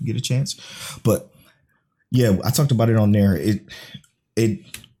that out if you get a chance. But yeah, I talked about it on there. It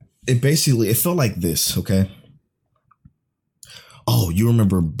basically, it felt like this. Okay. Oh, you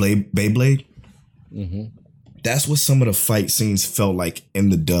remember Beyblade? Mm-hmm. That's what some of the fight scenes felt like in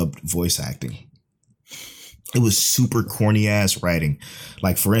the dubbed voice acting. It was super corny ass writing.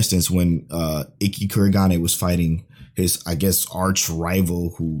 Like, for instance, when Ikki Kurigane was fighting his, I guess, arch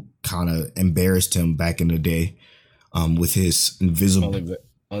rival who kind of embarrassed him back in the day with his invisible...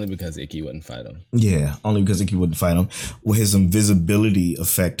 Only because Ikki wouldn't fight him. Yeah, only because Ikki wouldn't fight him. With his invisibility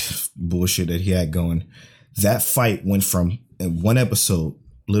effect bullshit that he had going. That fight went from, in one episode,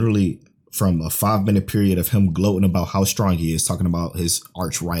 literally... from a 5-minute period of him gloating about how strong he is, talking about his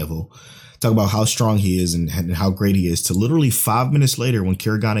arch rival, talking about how strong he is and how great he is, to literally 5 minutes later when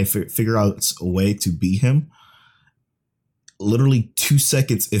Kurigane figure out a way to beat him, literally 2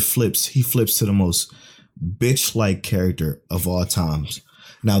 seconds he flips to the most bitch-like character of all times.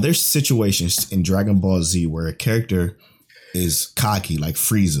 Now, there's situations in Dragon Ball Z where a character is cocky, like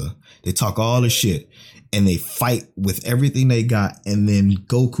Frieza. They talk all the shit. And they fight with everything they got, and then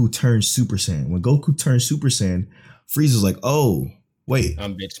Goku turns Super Saiyan. When Goku turns Super Saiyan, Frieza's like, "Oh, wait,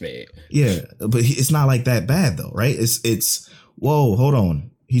 I'm bitch made." Yeah, but it's not like that bad though, right? It's whoa, hold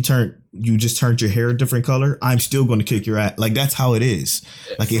on. You just turned your hair a different color. I'm still going to kick your ass. Like that's how it is.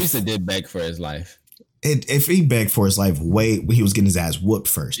 Like Frieza did beg for his life. If he begged for his life, he was getting his ass whooped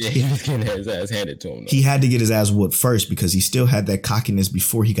first. Yeah, he was getting his ass handed to him. Though. He had to get his ass whooped first because he still had that cockiness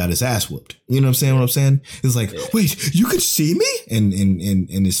before he got his ass whooped. You know what I'm saying? It's like, wait, you could see me? And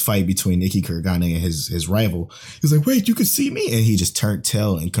in this fight between Ikki Kurigane and his rival, he's like, wait, you could see me? And he just turned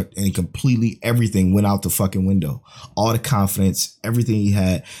tail and completely everything went out the fucking window. All the confidence, everything he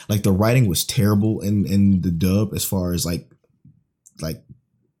had. Like the writing was terrible in the dub as far as like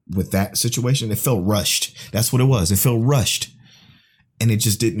with that situation, it felt rushed. That's what it was. It felt rushed. And it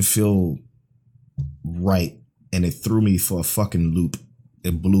just didn't feel right. And it threw me for a fucking loop.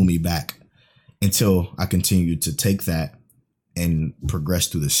 It blew me back until I continued to take that and progress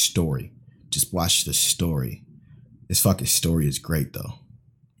through the story. Just watch the story. This fucking story is great, though.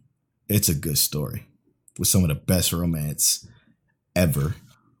 It's a good story with some of the best romance ever.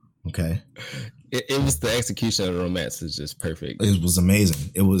 Okay. It was the execution of the romance is just perfect. It was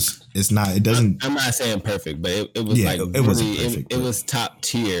amazing. I'm not saying perfect, but it was it was top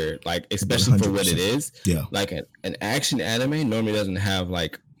tier, like especially 100%. For what it is. Yeah. Like an action anime normally doesn't have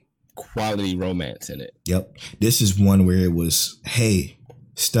like quality romance in it. Yep. This is one where it was, hey,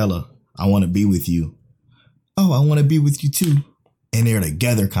 Stella, I want to be with you. Oh, I want to be with you too. And they're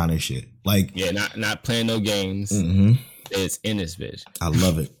together kind of shit. Like, yeah, not playing no games. Mm-hmm. It's in this bitch. I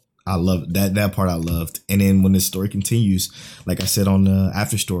love it. I love that part. I loved. And then when the story continues, like I said on the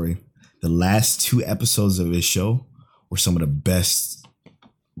After Story, the last 2 episodes of this show were some of the best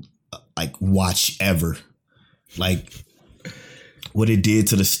like watch ever. Like what it did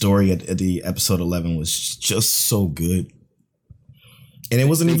to the story at the episode 11 was just so good. And it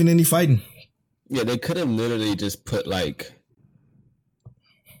wasn't even any fighting. Yeah, they could have literally just put like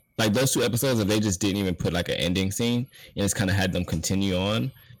those 2 episodes, if they just didn't even put like an ending scene and just kind of had them continue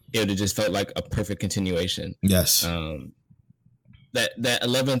on, it would have just felt like a perfect continuation. Yes. That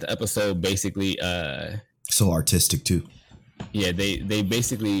 11th episode basically so artistic too. Yeah, they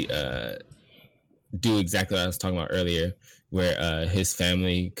basically do exactly what I was talking about earlier, where his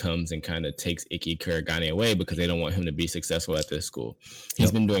family comes and kind of takes Ikki Kurigane away because they don't want him to be successful at this school.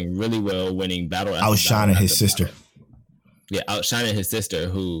 He's been doing really well, winning battle after outshining his sister. Yeah, outshining his sister,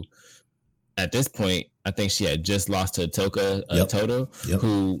 who at this point, I think she had just lost to Toto,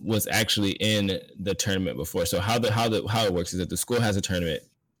 who was actually in the tournament before. So how it works is that the school has a tournament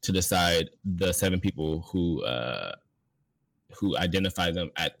to decide the 7 people who who identify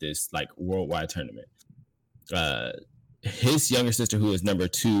them at this like worldwide tournament. His younger sister, who is number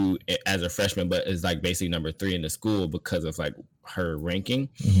 2 as a freshman, but is like basically number 3 in the school because of like her ranking,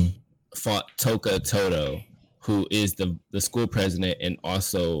 fought Toka Todo, who is the school president and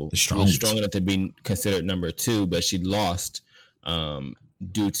also was strong enough to be considered number 2, but she lost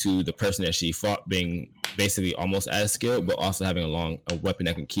due to the person that she fought being basically almost as skilled, but also having a weapon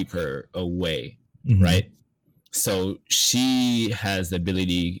that can keep her away, right? So she has the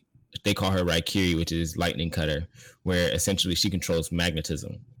ability, they call her Raikiri, which is lightning cutter, where essentially she controls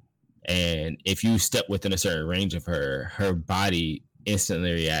magnetism. And if you step within a certain range of her, her body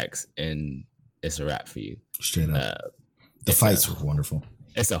instantly reacts and it's a wrap for you. Straight up. The fights were wonderful.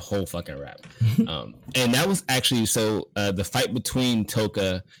 It's a whole fucking wrap. And that was actually, so the fight between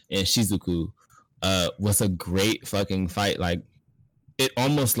Toka and Shizuku was a great fucking fight. Like, it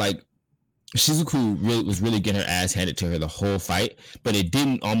almost like Shizuku was really getting her ass handed to her the whole fight, but it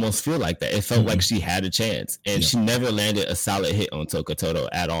didn't almost feel like that. It felt like she had a chance, and she never landed a solid hit on Toka Todo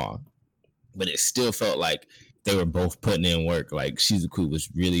at all. But it still felt like they were both putting in work. Like, Shizuku was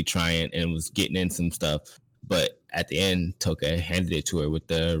really trying and was getting in some stuff, but at the end, Toka handed it to her with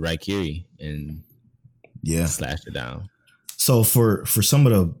the Raikiri and slashed it down. So for some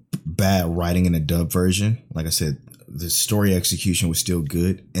of the bad writing in the dub version, like I said, the story execution was still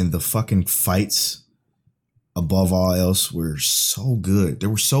good, and the fucking fights, above all else, were so good. They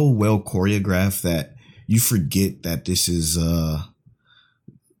were so well choreographed that you forget that this is I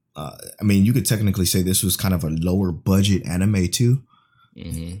mean, you could technically say this was kind of a lower budget anime too.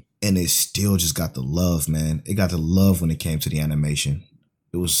 And it still just got the love, man. It got the love when it came to the animation.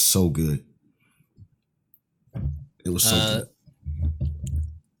 It was so good. It was so good.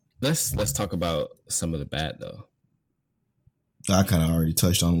 Let's talk about some of the bad though. I kind of already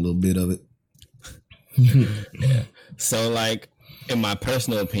touched on a little bit of it. Yeah. So, like, in my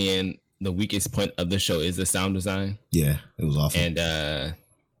personal opinion, the weakest point of the show is the sound design. Yeah, it was awful. And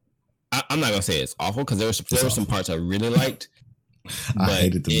I'm not gonna say it's awful because there were some parts I really liked. I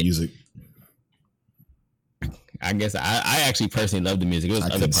hated the music. I guess I actually personally loved the music. There was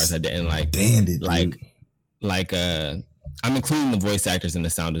other parts I didn't like. Bandit, I'm including the voice actors in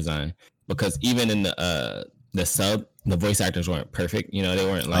the sound design because even in the sub, the voice actors weren't perfect. You know, they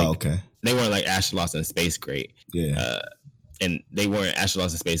weren't like they weren't like Asher Lost in Space great. Yeah. And they weren't Asher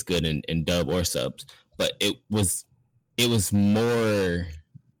Lost in Space good in dub or subs, but it was more,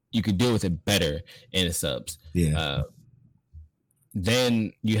 you could deal with it better in the subs. Yeah.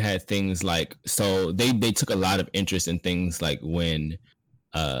 Then you had things like, so they took a lot of interest in things like when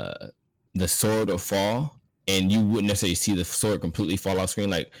the sword will fall and you wouldn't necessarily see the sword completely fall off screen.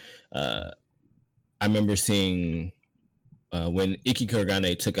 Like I remember seeing when Ikki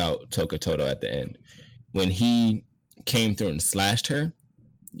Kurogane took out Toka Todo at the end, when he came through and slashed her,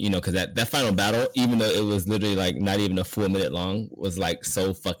 you know, because that final battle, even though it was literally like not even a full minute long, was like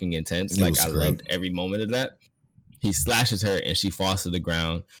so fucking intense. Like, I loved every moment of that. He slashes her and she falls to the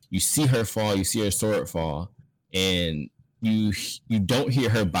ground. You see her fall, you see her sword fall, and you don't hear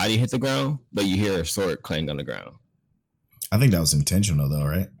her body hit the ground, but you hear her sword clang on the ground. I think that was intentional though,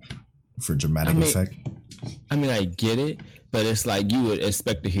 right? For dramatic effect. I mean, I get it, but it's like you would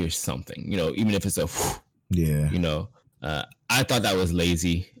expect to hear something, you know, even if it's a yeah, you know. I thought that was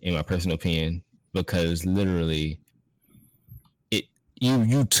lazy in my personal opinion, because literally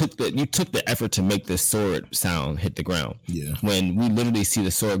you took the effort to make the sword sound hit the ground. Yeah. When we literally see the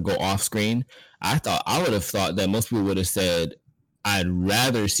sword go off screen, I would have thought that most people would have said, I'd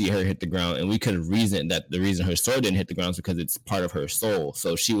rather see her hit the ground, and we could have reasoned that the reason her sword didn't hit the ground is because it's part of her soul.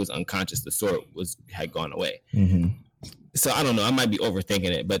 So she was unconscious. The sword had gone away. So I don't know. I might be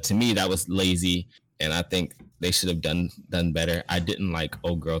overthinking it, but to me that was lazy, and I think they should have done better. I didn't like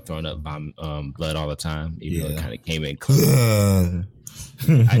old girl throwing up blood all the time, even though it kind of came in close.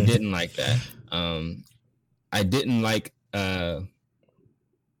 I didn't like that. I didn't like.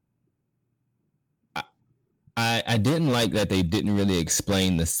 I didn't like that they didn't really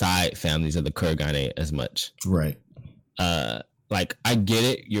explain the side families of the Kurogane as much. Right. Like, I get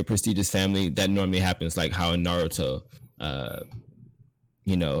it. Your prestigious family, that normally happens, like how in Naruto,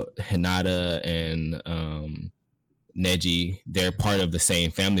 you know, Hinata and Neji, they're part of the same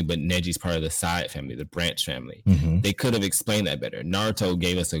family, but Neji's part of the side family, the branch family. They could have explained that better. Naruto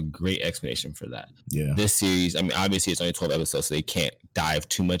gave us a great explanation for that. Yeah. This series, I mean, obviously it's only 12 episodes, so they can't dive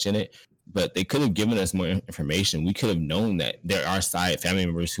too much in it, but they could have given us more information. We could have known that there are side family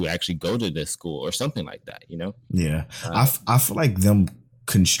members who actually go to this school or something like that, you know? Yeah. I feel like them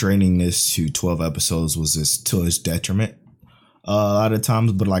constraining this to 12 episodes was just to its detriment a lot of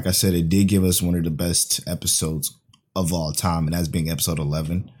times, but like I said, it did give us one of the best episodes of all time, and that's being episode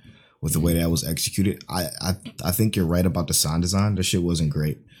 11 with the way that was executed. I think you're right about the sound design. The shit wasn't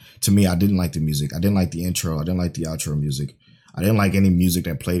great. To me, I didn't like the music. I didn't like the intro. I didn't like the outro music. I didn't like any music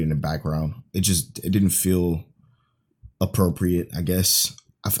that played in the background. It didn't feel appropriate, I guess.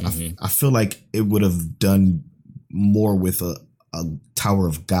 I feel like it would have done more with a Tower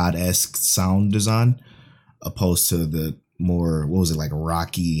of God-esque sound design opposed to the more, what was it, like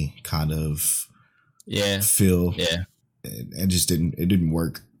rocky kind of feel. Yeah. It just didn't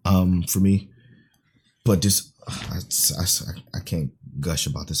work for me. But just I can't gush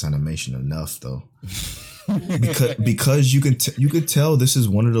about this animation enough though. because you could tell this is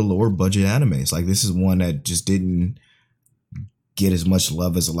one of the lower budget animes. Like this is one that just didn't get as much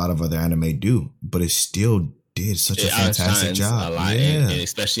love as a lot of other anime do, but it still did such a fantastic job. A lot, and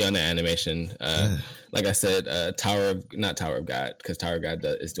especially on the animation. Like I said, not Tower of God, because Tower of God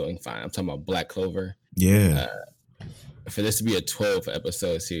is doing fine. I'm talking about Black Clover. Yeah. For this to be a 12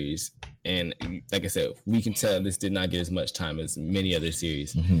 episode series, and like I said, we can tell this did not get as much time as many other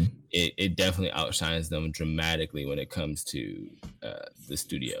series. It definitely outshines them dramatically when it comes to the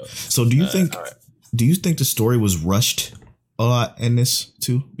studio. So do you think the story was rushed a lot in this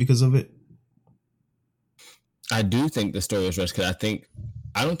too because of it? I do think the story was rushed because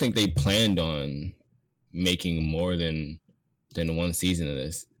I don't think they planned on making more than one season of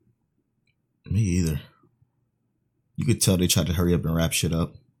this. Me either. You could tell they tried to hurry up and wrap shit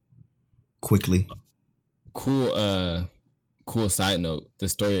up quickly. Cool side note. The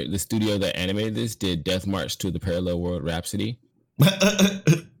studio that animated this did Death March to the Parallel World Rhapsody.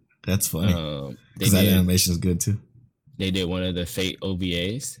 That's funny. Because that animation is good too. They did one of the Fate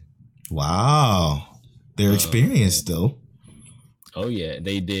OVAs. Wow. They're experienced though. Oh yeah.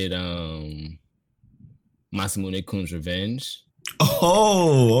 They did Masamune Kun's Revenge.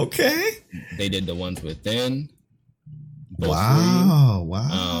 Oh, okay. They did The Ones Within. Wow.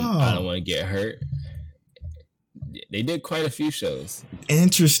 I Don't Want to Get Hurt. They did quite a few shows.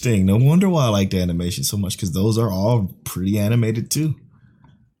 Interesting. No wonder why I like the animation so much, because those are all pretty animated too.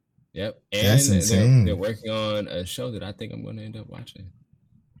 Yep. And that's insane. They're working on a show that I think I'm going to end up watching.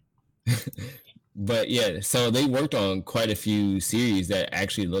 But yeah, so they worked on quite a few series that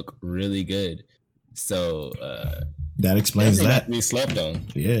actually look really good. So that explains that. We slept on.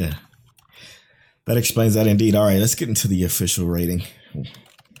 Yeah. That explains that indeed. All right, let's get into the official rating.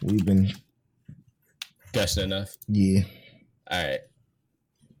 We've been gushing enough. Yeah. All right.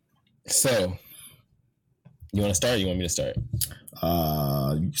 So, you want to start or you want me to start?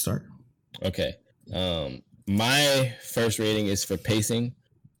 You can start. Okay. My first rating is for pacing.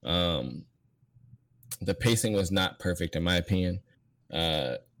 The pacing was not perfect in my opinion.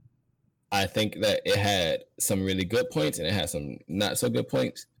 I think that it had some really good points and it had some not so good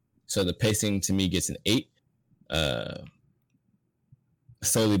points. So the pacing to me gets an 8,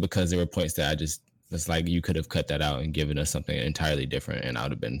 solely because there were points that it's like you could have cut that out and given us something entirely different and I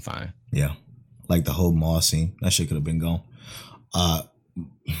would have been fine. Yeah. Like the whole mall scene. That shit could have been gone.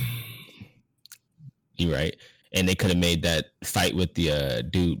 You're right. And they could have made that fight with the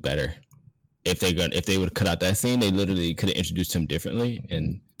dude better. If they would have cut out that scene, they literally could have introduced him differently.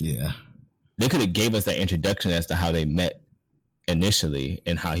 And yeah, they could have gave us that introduction as to how they met initially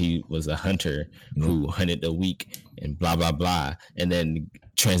and how he was a hunter who hunted a week and blah blah blah, and then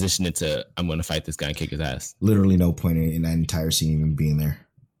transition into I'm going to fight this guy and kick his ass. Literally no point in that entire scene even being there,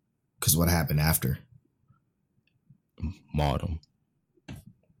 because what happened after? Mauled him,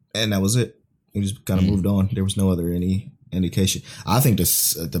 and that was it. He just kind of moved on. There was no other any indication. I think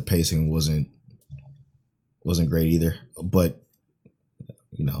the pacing wasn't great either, but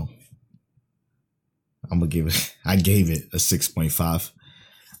you know, I gave it a 6.5.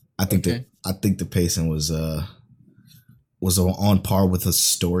 I think the pacing was on par with the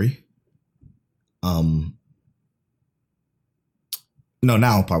story. No,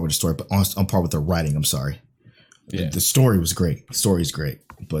 not on par with the story, but on par with the writing. I'm sorry. Yeah. The story was great. The story is great,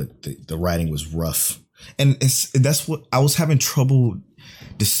 but the writing was rough. And that's what I was having trouble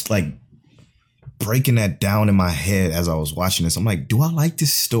just like breaking that down in my head as I was watching this. I'm like, do I like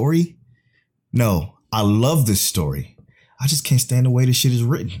this story? No, I love this story. I just can't stand the way this shit is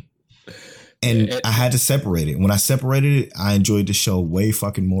written. And I had to separate it. When I separated it, I enjoyed the show way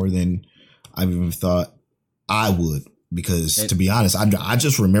fucking more than I even thought I would. Because to be honest, I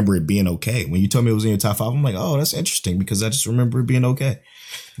just remember it being okay. When you told me it was in your top 5, I'm like, oh, that's interesting because I just remember it being okay.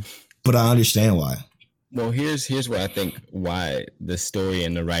 But I understand why. Well, here's where I think why the story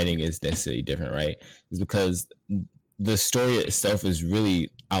and the writing is necessarily different, right? Is because the story itself is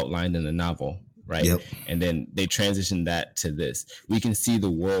really outlined in the novel, right? Yep. And then they transition that to this. We can see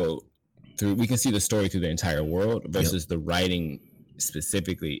the world we can see the story through the entire world versus the writing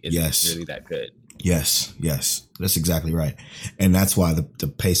specifically isn't really that good. Yes, that's exactly right, and that's why the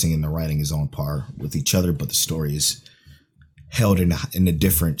pacing and the writing is on par with each other, but the story is held in a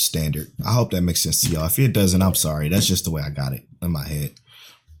different standard. I hope that makes sense to y'all. If it doesn't, I'm sorry. That's just the way I got it in my head.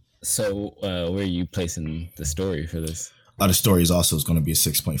 So, where are you placing the story for this? The story is also going to be a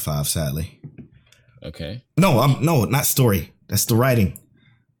 6.5, sadly. Okay. No, not story. That's the writing.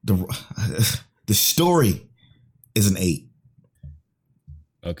 The story is an 8.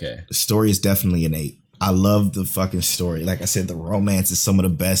 Okay. The story is definitely an 8. I love the fucking story. Like I said, the romance is some of the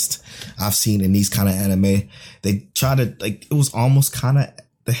best I've seen in these kind of anime. They try to, like, it was almost kind of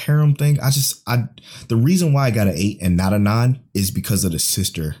the harem thing. The reason why I got an 8 and not a 9 is because of the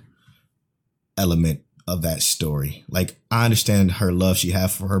sister element of that story. Like, I understand her love she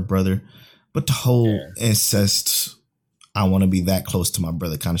had for her brother, but the whole incest, I want to be that close to my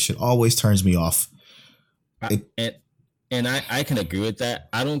brother kind of shit always turns me off. And I can agree with that.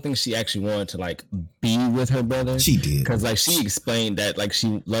 I don't think she actually wanted to like be with her brother. She did. Because like she explained that like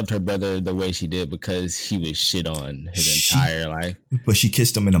she loved her brother the way she did because he was shit on his entire life. But she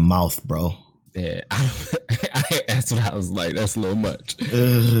kissed him in the mouth, bro. Yeah. That's what I was like. That's a little much.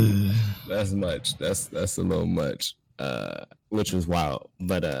 That's much. That's a little much. Which was wild.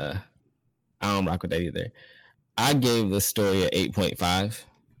 But I don't rock with that either. I gave the story an 8.5.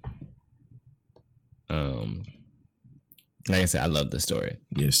 Like I said, I love the story.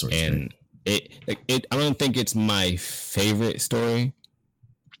 Yeah, the story. And it I don't think it's my favorite story,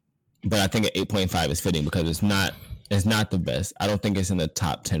 but I think an 8.5 is fitting because it's not the best. I don't think it's in the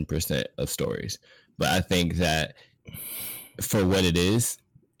top 10% of stories, but I think that for what it is,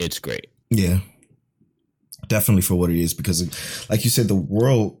 it's great. Yeah, definitely for what it is, because like you said, the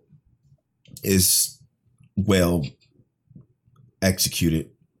world is well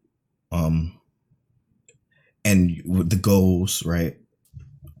executed. And the goals, right?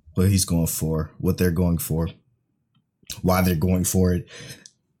 What he's going for, what they're going for, why they're going for it.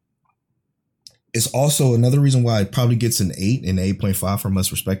 It's also another reason why it probably gets an 8 and 8.5 from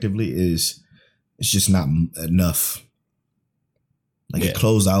us respectively is it's just not enough. Like it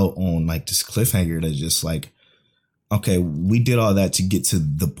closed out on like this cliffhanger that's just like, okay, we did all that to get to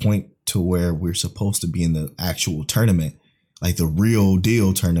the point to where we're supposed to be in the actual tournament, like the real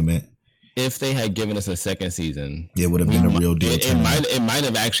deal tournament. If they had given us a second season, it would have been a real deal. It might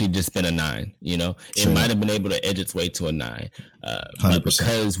have actually just been a 9. You know, it might have been able to edge its way to a 9. But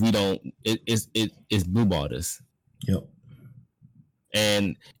because we don't, it's blue balled us. Yep.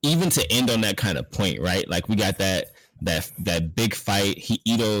 And even to end on that kind of point, right? Like we got that big fight.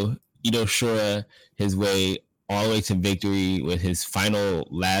 Ito Shura his way all the way to victory with his final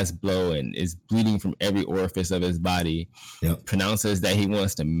last blow and is bleeding from every orifice of his body. Yep. Pronounces that he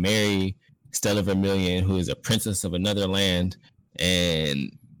wants to marry Stella Vermilion, who is a princess of another land,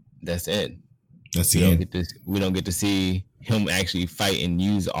 and that's it. That's the end. We don't get to see him actually fight and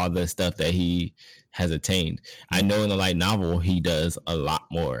use all the stuff that he has attained. I know in the light novel he does a lot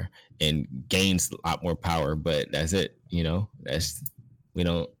more and gains a lot more power, but that's it. You know, we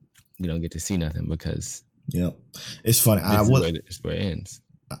don't get to see nothing because. Yep. It's funny. This where it ends.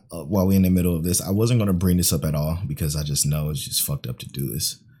 While we're in the middle of this, I wasn't going to bring this up at all because I just know it's just fucked up to do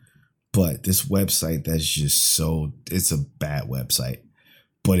this. But this website that's just it's a bad website,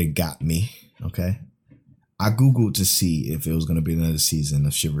 but it got me. Okay. I Googled to see if it was going to be another season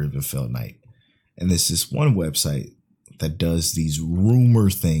of Shiver If It Felt Night. And there's this one website that does these rumor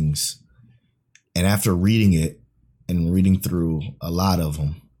things. And after reading it and reading through a lot of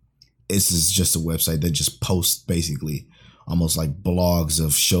them, this is just a website that just posts basically almost like blogs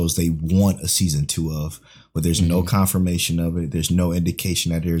of shows they want a season 2 of, but there's no confirmation of it. There's no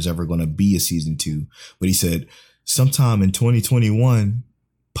indication that there's ever going to be a season 2. But he said sometime in 2021,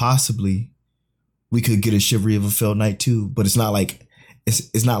 possibly we could get a Shiver If It Felt Night 2, but it's not like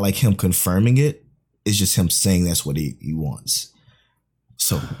him confirming it. It's just him saying that's what he wants.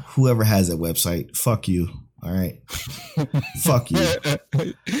 So whoever has that website, fuck you. All right. Fuck you.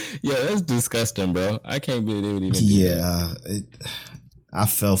 Yeah, that's disgusting, bro. I can't believe they would even do that. I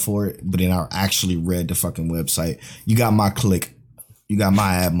fell for it, but then I actually read the fucking website. You got my click. You got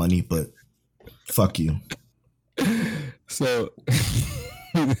my ad money, but fuck you. So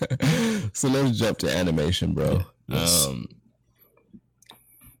let's jump to animation, bro. Yes.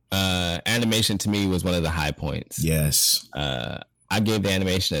 Animation to me was one of the high points. Yes. I gave the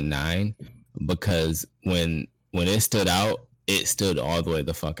animation a 9 because when it stood out, it stood all the way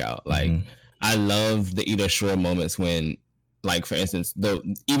the fuck out. Like I love the Ito Shura moments when, like for instance,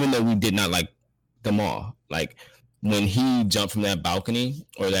 even though we did not like them all, like when he jumped from that balcony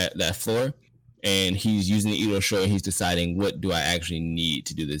or that floor, and he's using the Edo Shore, he's deciding, what do I actually need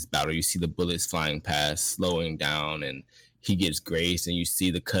to do this battle? You see the bullets flying past, slowing down, and he gets grace, and you see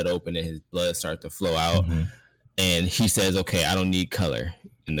the cut open and his blood start to flow out. Mm-hmm. And he says, okay, I don't need color.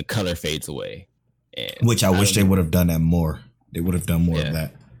 And the color fades away. And which I wish they would have done that more. They would have done more of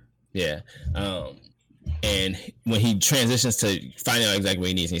that. Yeah. And when he transitions to finding out exactly what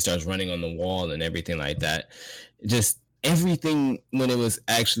he needs, and he starts running on the wall and everything like that, just everything when it was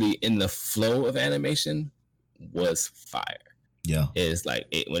actually in the flow of animation was fire. Yeah. It's like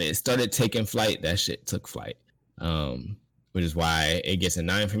when it started taking flight, that shit took flight. Which is why it gets a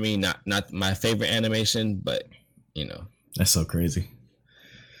 9 for me. Not my favorite animation, but you know. That's so crazy.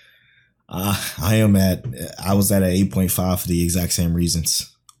 I was at an 8.5 for the exact same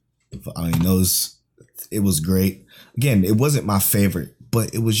reasons. I mean, it was great. Again, it wasn't my favorite,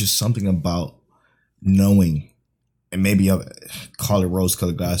 but it was just something about knowing, and maybe I'll call it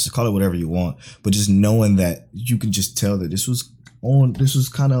rose-colored glasses, call it whatever you want, but just knowing that you could just tell that this was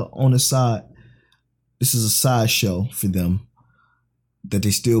kind of on the side. This is a side show for them, that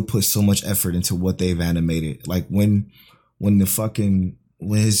they still put so much effort into what they've animated. Like when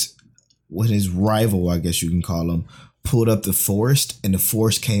his rival, I guess you can call him, pulled up the forest and the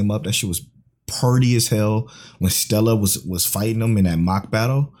forest came up, that shit was party as hell. When Stella was fighting him in that mock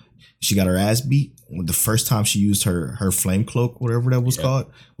battle, she got her ass beat. The first time she used her flame cloak, whatever that was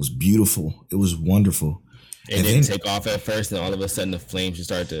called, was beautiful. It was wonderful. It didn't take off at first, and all of a sudden the flames just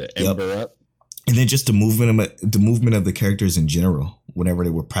started to ember up. And then just the movement of the characters in general, whenever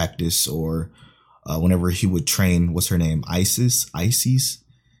they would practice, or whenever he would train, what's her name? Isis,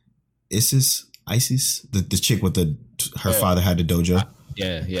 the chick with her father had the dojo.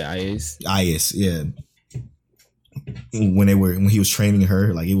 Isis, yeah. When he was training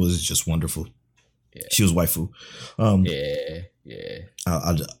her, like, it was just wonderful. Yeah. She was waifu. I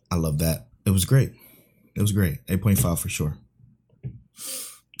love that. It was great. 8.5 for sure.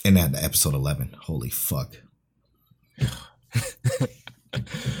 And that episode 11, holy fuck.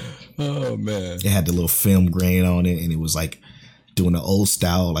 Oh man. It had the little film grain on it, and it was like doing the old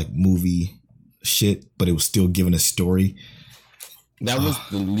style like movie shit, but it was still giving a story. That was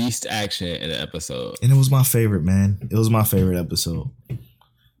the least action in the episode. And it was my favorite, man. It was my favorite episode.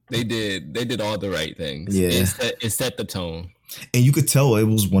 They did all the right things. Yeah. It set the tone. And you could tell it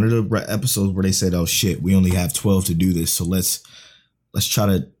was one of the episodes where they said, oh shit, we only have 12 to do this, so let's try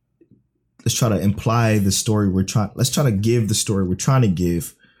to imply the story let's try to give the story we're trying to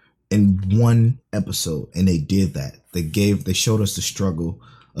give in one episode. And they did that. They showed us the struggle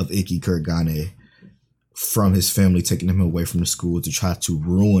of Ikki Kurogane from his family taking him away from the school to try to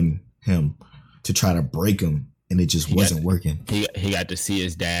ruin him, to try to break him, and it just wasn't working. He got to see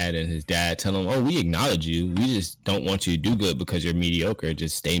his dad, and his dad tell him, oh, we acknowledge you, we just don't want you to do good because you're mediocre.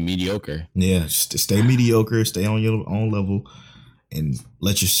 Just stay mediocre. Yeah, just stay mediocre, stay on your own level, and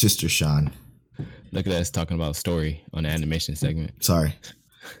let your sister shine. Look at us talking about story on the animation segment. Sorry.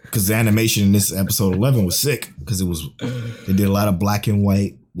 Because the animation in this episode 11 was sick, because they did a lot of black and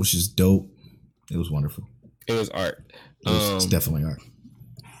white, which is dope. It was wonderful. It was art. It's definitely art.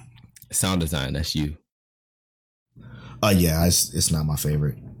 Sound design, that's you. Yeah, it's not my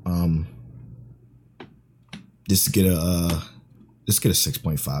favorite. Just get a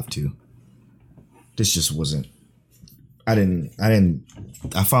 6.5 too. This just wasn't. I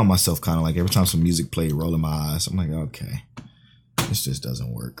found myself kind of like, every time some music played, rolling my eyes. I'm like, okay, this just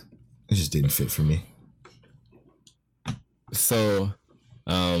doesn't work. It just didn't fit for me. So,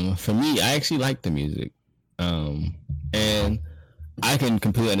 for me, I actually like the music. And I can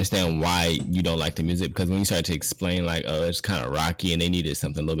completely understand why you don't like the music, because when you start to explain like, oh, it's kind of rocky and they needed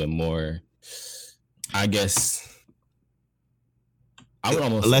something a little bit more, I guess I would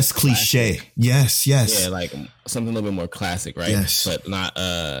almost less cliche. Yes. Yeah, like something a little bit more classic, right? Yes. But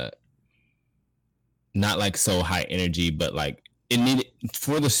not like so high energy, but like it needed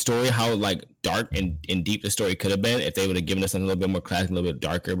for the story, how like dark and deep the story could have been if they would have given us something a little bit more classic, a little bit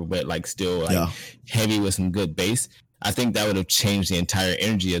darker, but like still like heavy with some good bass. I think that would have changed the entire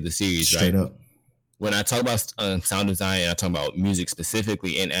energy of the series. Straight up. When I talk about sound design and I talk about music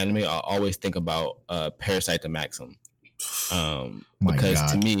specifically in anime, I always think about Parasite the Maxim.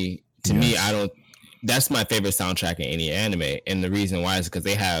 Because to me, that's my favorite soundtrack in any anime. And the reason why is because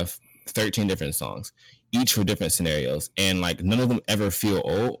they have 13 different songs, each for different scenarios. And like none of them ever feel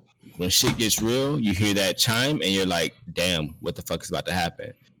old. When shit gets real, you hear that chime and you're like, damn, what the fuck is about to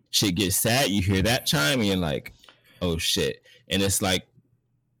happen? Shit gets sad, you hear that chime and you're like, oh shit. And it's like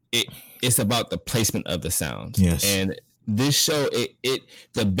it's about the placement of the sound. Yes. And this show,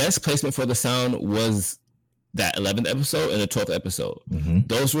 the best placement for the sound was that 11th episode and the 12th episode.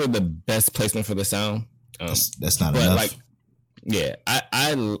 Those were the best placement for the sound. That's not enough. Like, yeah,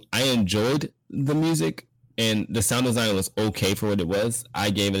 I enjoyed the music and the sound design was okay for what it was. I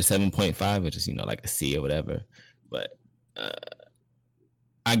gave it a 7.5, which is, you know, like a C or whatever. But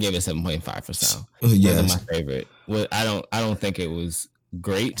I gave it 7.5 for sound. Yeah, that's my favorite. Well, I don't think it was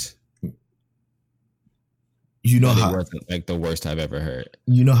great. You know how it wasn't like the worst I've ever heard.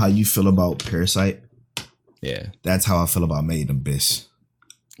 You know how you feel about Parasite? Yeah, that's how I feel about Made in Abyss.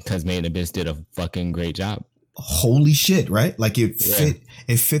 Because Made in Abyss did a fucking great job. Holy shit, right? Like it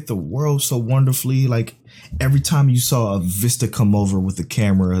fit the world so wonderfully. Like every time you saw a Vista come over with the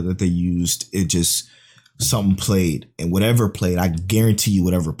camera that they used, it just something played, and whatever played, I guarantee you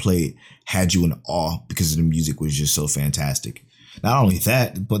whatever played had you in awe because the music was just so fantastic. Not only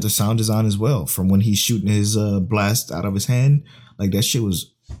that, but the sound design as well. From when he's shooting his blast out of his hand, like that shit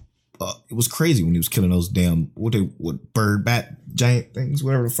was, it was crazy when he was killing those damn what bird bat giant things,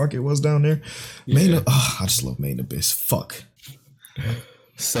 whatever the fuck it was down there. Yeah. I just love Made in Abyss. Fuck.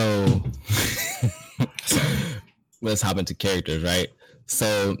 So let's hop into characters, right?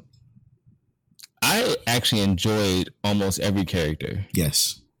 So I actually enjoyed almost every character.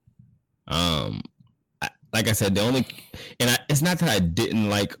 Yes. Like I said, it's not that I didn't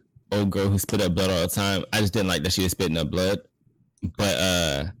like old girl who spit up blood all the time. I just didn't like that she was spitting up blood. But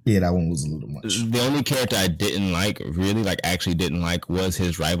yeah, that one was a little much. The only character I didn't like, really, like actually didn't like, was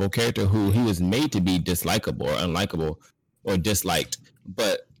his rival character, who he was made to be dislikable or unlikable or disliked,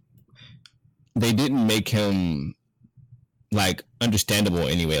 but they didn't make him like understandable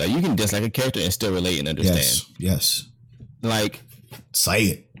anyway. Like you can dislike a character and still relate and understand. Yes. Like, say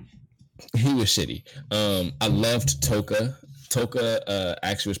it. He was shitty. I loved Toka. Toka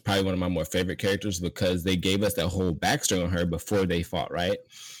actually was probably one of my more favorite characters because they gave us that whole backstory on her before they fought, right?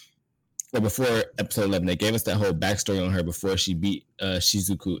 Or before episode 11, they gave us that whole backstory on her before she beat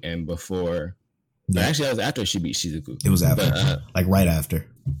Shizuku and before... Yeah. Actually, that was after she beat Shizuku. It was after. Like right after.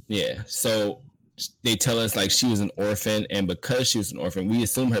 Yeah. So they tell us like she was an orphan, and because she was an orphan, we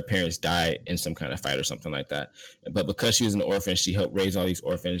assume her parents died in some kind of fight or something like that. But because she was an orphan, she helped raise all these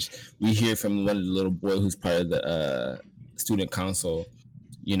orphans. We hear from one of the little boy who's part of the student council,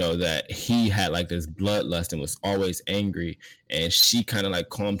 you know, that he had like this bloodlust and was always angry, and she kind of like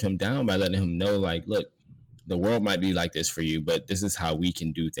calmed him down by letting him know, like, look, the world might be like this for you, but this is how we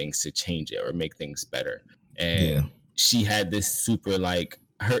can do things to change it or make things better. And she had this super like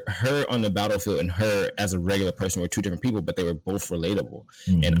her on the battlefield and her as a regular person were two different people, but they were both relatable.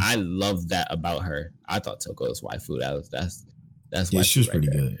 And I love that about her. I thought Toko was waifu. That's yeah, she was pretty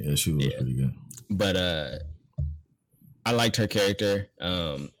good. Yeah, she was pretty good. But I liked her character.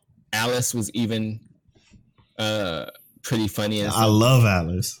 Alice was even pretty funny. I love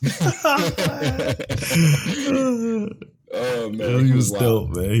Alice. Oh man, he was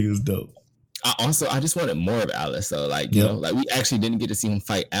dope, man. He was dope. I just wanted more of Alice, though. Like, you know, like we actually didn't get to see him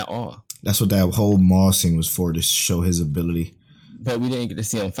fight at all. That's what that whole mall scene was for, to show his ability. But we didn't get to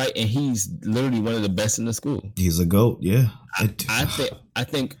see him fight, and he's literally one of the best in the school. He's a GOAT, yeah. I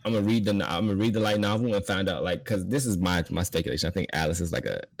think I'm gonna read the light novel and find out, like, because this is my speculation. I think Alice is like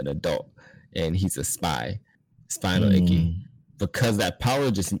an adult, and he's a spy on Ikki, because that power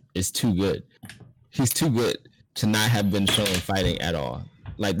just is too good. He's too good to not have been shown fighting at all.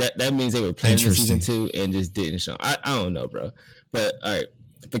 Like that means they were planning season 2 and just didn't show. I don't know, bro. But all right,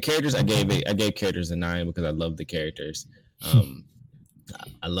 for characters, I gave characters a 9 because I love the characters.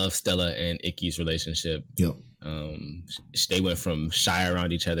 I love Stella and Ikki's relationship. Yep. They went from shy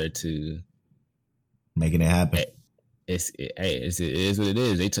around each other to making it happen. It is what it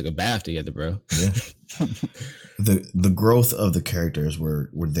is. They took a bath together, bro. Yeah. The growth of the characters were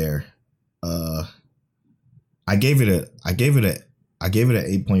there. I gave it an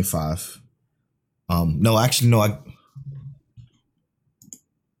 8.5. No, actually, no. Let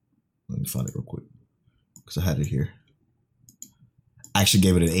me find it real quick because I had it here. I actually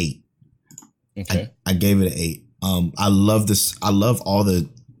gave it an 8. Okay. I gave it an 8. I love this. I love all the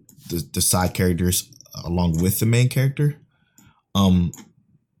side characters along with the main character.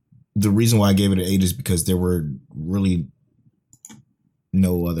 The reason why I gave it an 8 is because there were really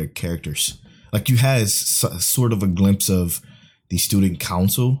no other characters. Like you had sort of a glimpse of the student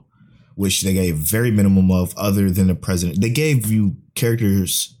council, which they gave very minimum of, other than the president. They gave you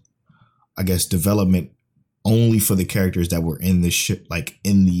characters, I guess, development only for the characters that were in the shit, like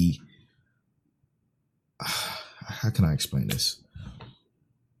in the. How can I explain this?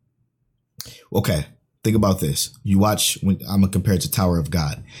 Okay, think about this. You watch, when I'm gonna compare it to Tower of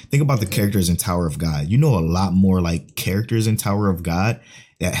God. Think about the characters in Tower of God. You know a lot more like characters in Tower of God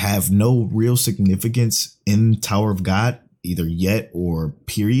that have no real significance in Tower of God, either yet or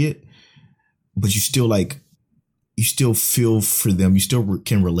period. But you still feel for them. You still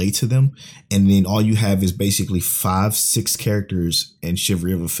can relate to them. And then all you have is basically 5-6 characters in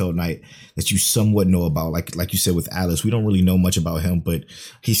Chivalry of a Fell Knight that you somewhat know about. Like you said with Alice, we don't really know much about him, but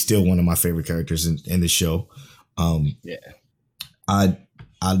he's still one of my favorite characters in the show. I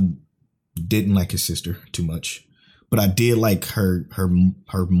didn't like his sister too much, but I did like her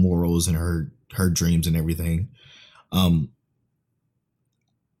morals and her dreams and everything. I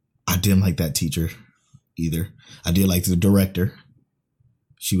didn't like that teacher either. I did like the director.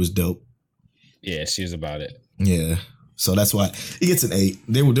 She was dope. Yeah, she was about it. Yeah. So that's why it gets an 8.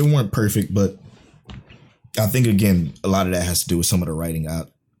 They weren't perfect, but I think again, a lot of that has to do with some of the writing.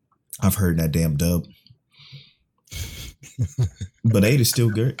 I've heard that damn dub. But 8 is still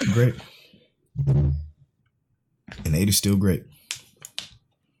great. And 8 is still great.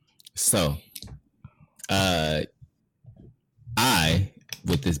 So,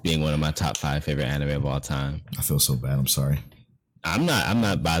 with this being one of my top 5 favorite anime of all time. I feel so bad. I'm sorry. I'm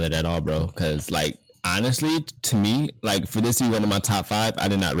not bothered at all, bro. Because honestly, to me, for this to be one of my top 5, I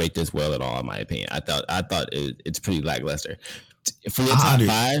did not rate this well at all, in my opinion. I thought it's pretty lackluster. For your top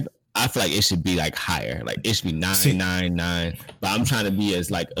 5, I feel like it should be higher. It should be 9, 9. But I'm trying to be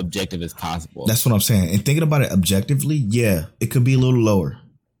as objective as possible. That's what I'm saying. And thinking about it objectively, yeah, it could be a little lower,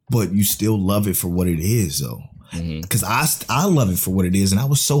 but you still love it for what it is, though. Because I love it for what it is, and I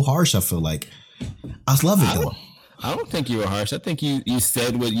was so harsh. I feel like I love it though. I don't think you were harsh. I think you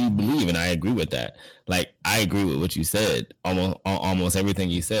said what you believe, and I agree with that. I agree with what you said. Almost everything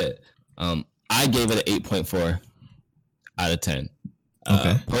you said. I gave it an 8.4 out of 10.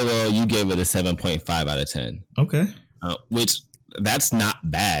 Okay. Polo, you gave it a 7.5 out of 10. Okay. Which that's not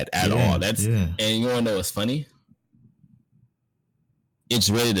bad at all. And you want to know what's funny? It's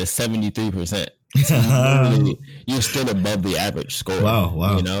rated at 73%. You're still above the average score.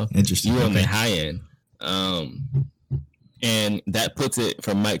 Wow. You know, interesting. You're on the high end. And that puts it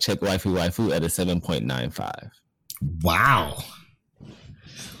from Mike Check Waifu at a 7.95. Wow.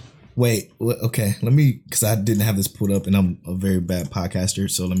 Wait, okay. Let me, because I didn't have this pulled up and I'm a very bad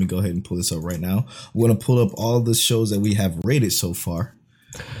podcaster. So let me go ahead and pull this up right now. We're going to pull up all the shows that we have rated so far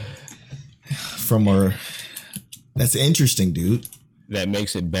from our, that's interesting, dude. That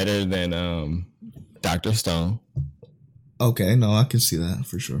makes it better than Dr. Stone. Okay, no, I can see that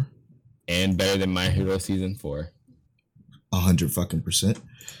for sure. And better than My Hero Season 4. 100%.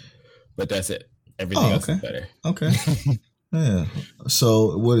 But that's it. Everything else is better. Okay. Yeah.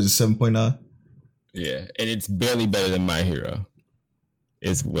 So what is it, 7.9? Yeah, and it's barely better than My Hero.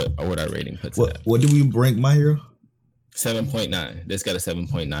 Is what our rating puts it at. What do we rank My Hero? 7.9. This got a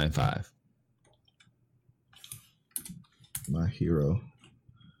 7.95. My Hero.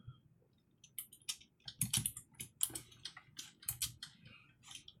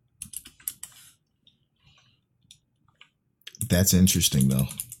 That's interesting, though.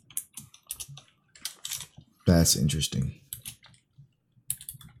 That's interesting.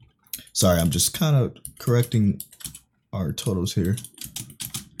 Sorry, I'm just kind of correcting our totals here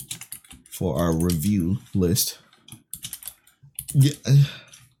for our review list. Yeah.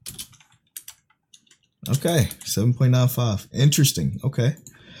 Okay, 7.95. Interesting. Okay.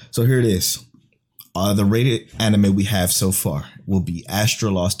 So here it is. The rated anime we have so far will be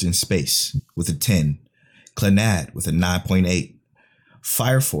Astra Lost in Space with a 10. Clannad with a 9.8.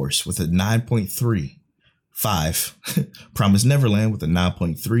 Fire Force with a 9.3. 5. Promise Neverland with a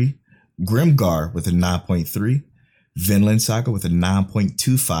 9.3. Grimgar with a 9.3. Vinland Saga with a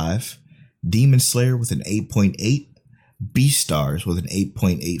 9.25. Demon Slayer with an 8.8. Beastars with an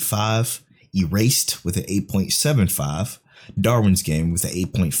 8.85. Erased with an 8.75. Darwin's Game with an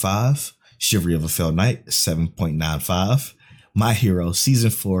 8.5. Chivalry of a Fell Knight, 7.95. My Hero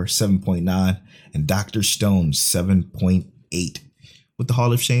Season 4, 7.9. And Dr. Stone, 7.8. With the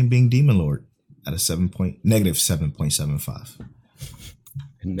Hall of Shame being Demon Lord at a negative 7.75.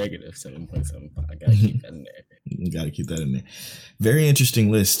 Negative 7.75. I gotta keep that in there. You gotta keep that in there. Very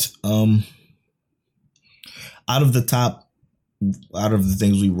interesting list. Out of the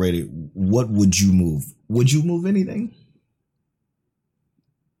things we rated, what would you move? Would you move anything?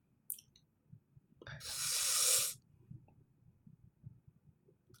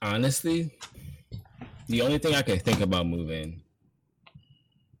 Honestly, the only thing I can think about moving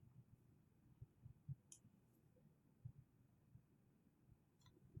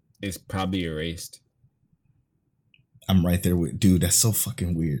is probably Erased. I'm right there with, dude, that's so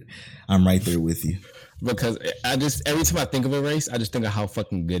fucking weird. I'm right there with you. Because every time I think of Erased, I just think of how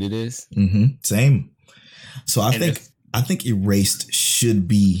fucking good it is. Mm-hmm. Same. So I think I think Erased should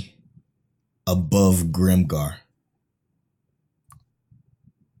be above Grimgar.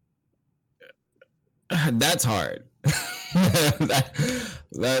 That's hard.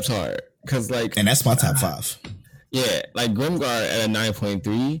 That's hard. Because, like... And that's my top 5. Yeah, like Grimgar at a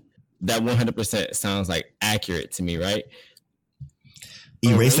 9.3, that 100% sounds like accurate to me, right?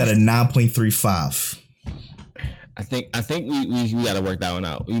 Erased at a 9.35. I think we got to work that one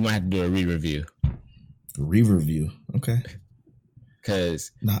out. We might have to do a re-review. Re-review, okay.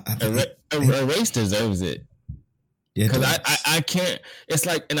 Because Erased deserves it. Yeah, because I can't. It's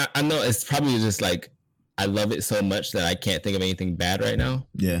like, and I know it's probably just like I love it so much that I can't think of anything bad right now.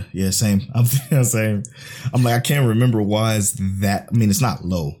 Yeah, same. I'm same. I'm like, I can't remember why is that. I mean, it's not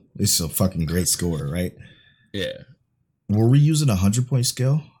low. It's a fucking great score, right? Yeah. Were we using a 100-point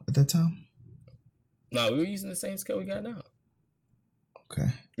scale at that time? No, we were using the same scale we got now. Okay.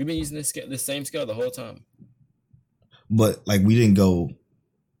 We've been using the same scale the whole time. But like, we didn't go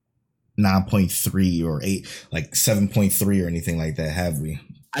 9.3 or 8, like 7.3 or anything like that, have we?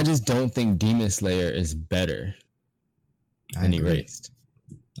 I just don't think Demon Slayer is better than Erased.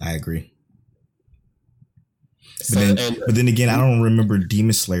 I agree. But then again, I don't remember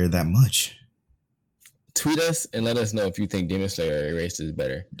Demon Slayer that much. Tweet us and let us know if you think Demon Slayer or Erased is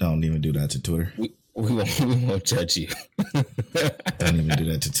better. Don't even do that to Twitter. We won't judge you. Don't even do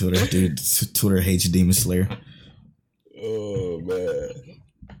that to Twitter. Dude, Twitter hates Demon Slayer. Oh, man.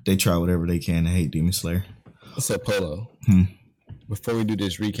 They try whatever they can to hate Demon Slayer. So, Polo, before we do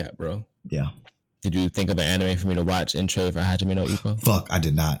this recap, bro. Yeah. Did you think of an anime for me to watch and trade for Hajime no Ippo? Fuck, I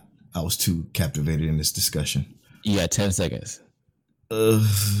did not. I was too captivated in this discussion. You got 10 seconds.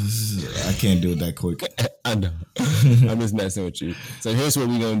 I can't do it that quick. I know. I'm just messing with you. So here's what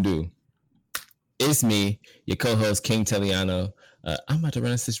we're going to do. It's me, your co-host, King Teliano. I'm about to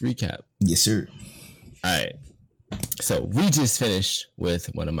run us this recap. Yes, sir. All right. So we just finished with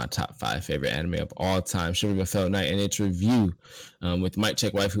one of my top 5 favorite anime of all time, Sugar Felt Night, and its review with Mic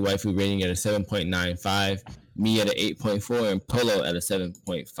Check Waifu rating at a 7.95, me at an 8.4, and Polo at a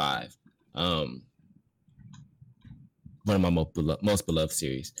 7.5. One of my most beloved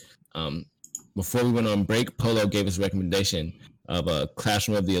series. Before we went on break, Polo gave us a recommendation of a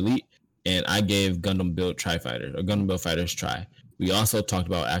Classroom of the Elite, and I gave Gundam Build Tri-Fighter, or Gundam Build Fighters Tri. We also talked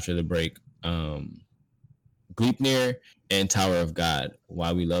about, after the break, Gleipnir and Tower of God,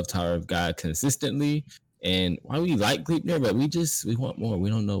 why we love Tower of God consistently, and why we like Gleipnir, but we want more. We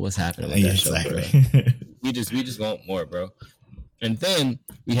don't know what's happening with that show, bro. we just want more, bro. And then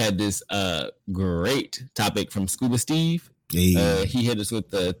we had this great topic from Scuba Steve. Hey. He hit us with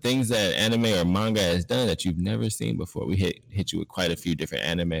the things that anime or manga has done that you've never seen before. We hit you with quite a few different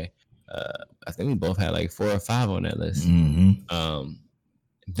anime. I think we both had like 4 or 5 on that list. Mm-hmm.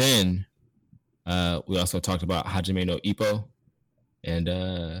 Then we also talked about Hajime no Ippo, and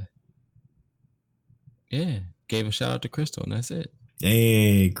gave a shout out to Crystal, and that's it.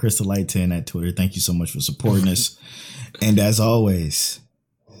 Hey, Crystal Light 10 at Twitter. Thank you so much for supporting us. And as always,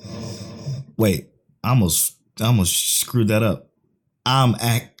 wait, I almost screwed that up. I'm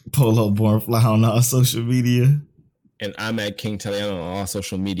at Polo Bornfly on all social media. And I'm at King Teliano on all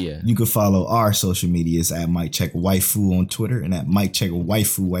social media. You can follow our social medias at Mic Check Waifu on Twitter and at Mic Check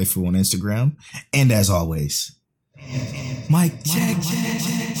Waifu on Instagram. And as always, Mic Check.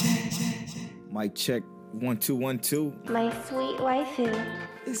 Mic Check 1 2 1 2. My sweet waifu.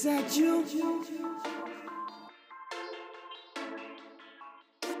 Is that you?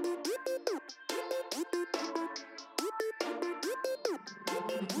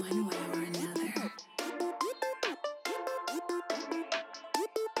 One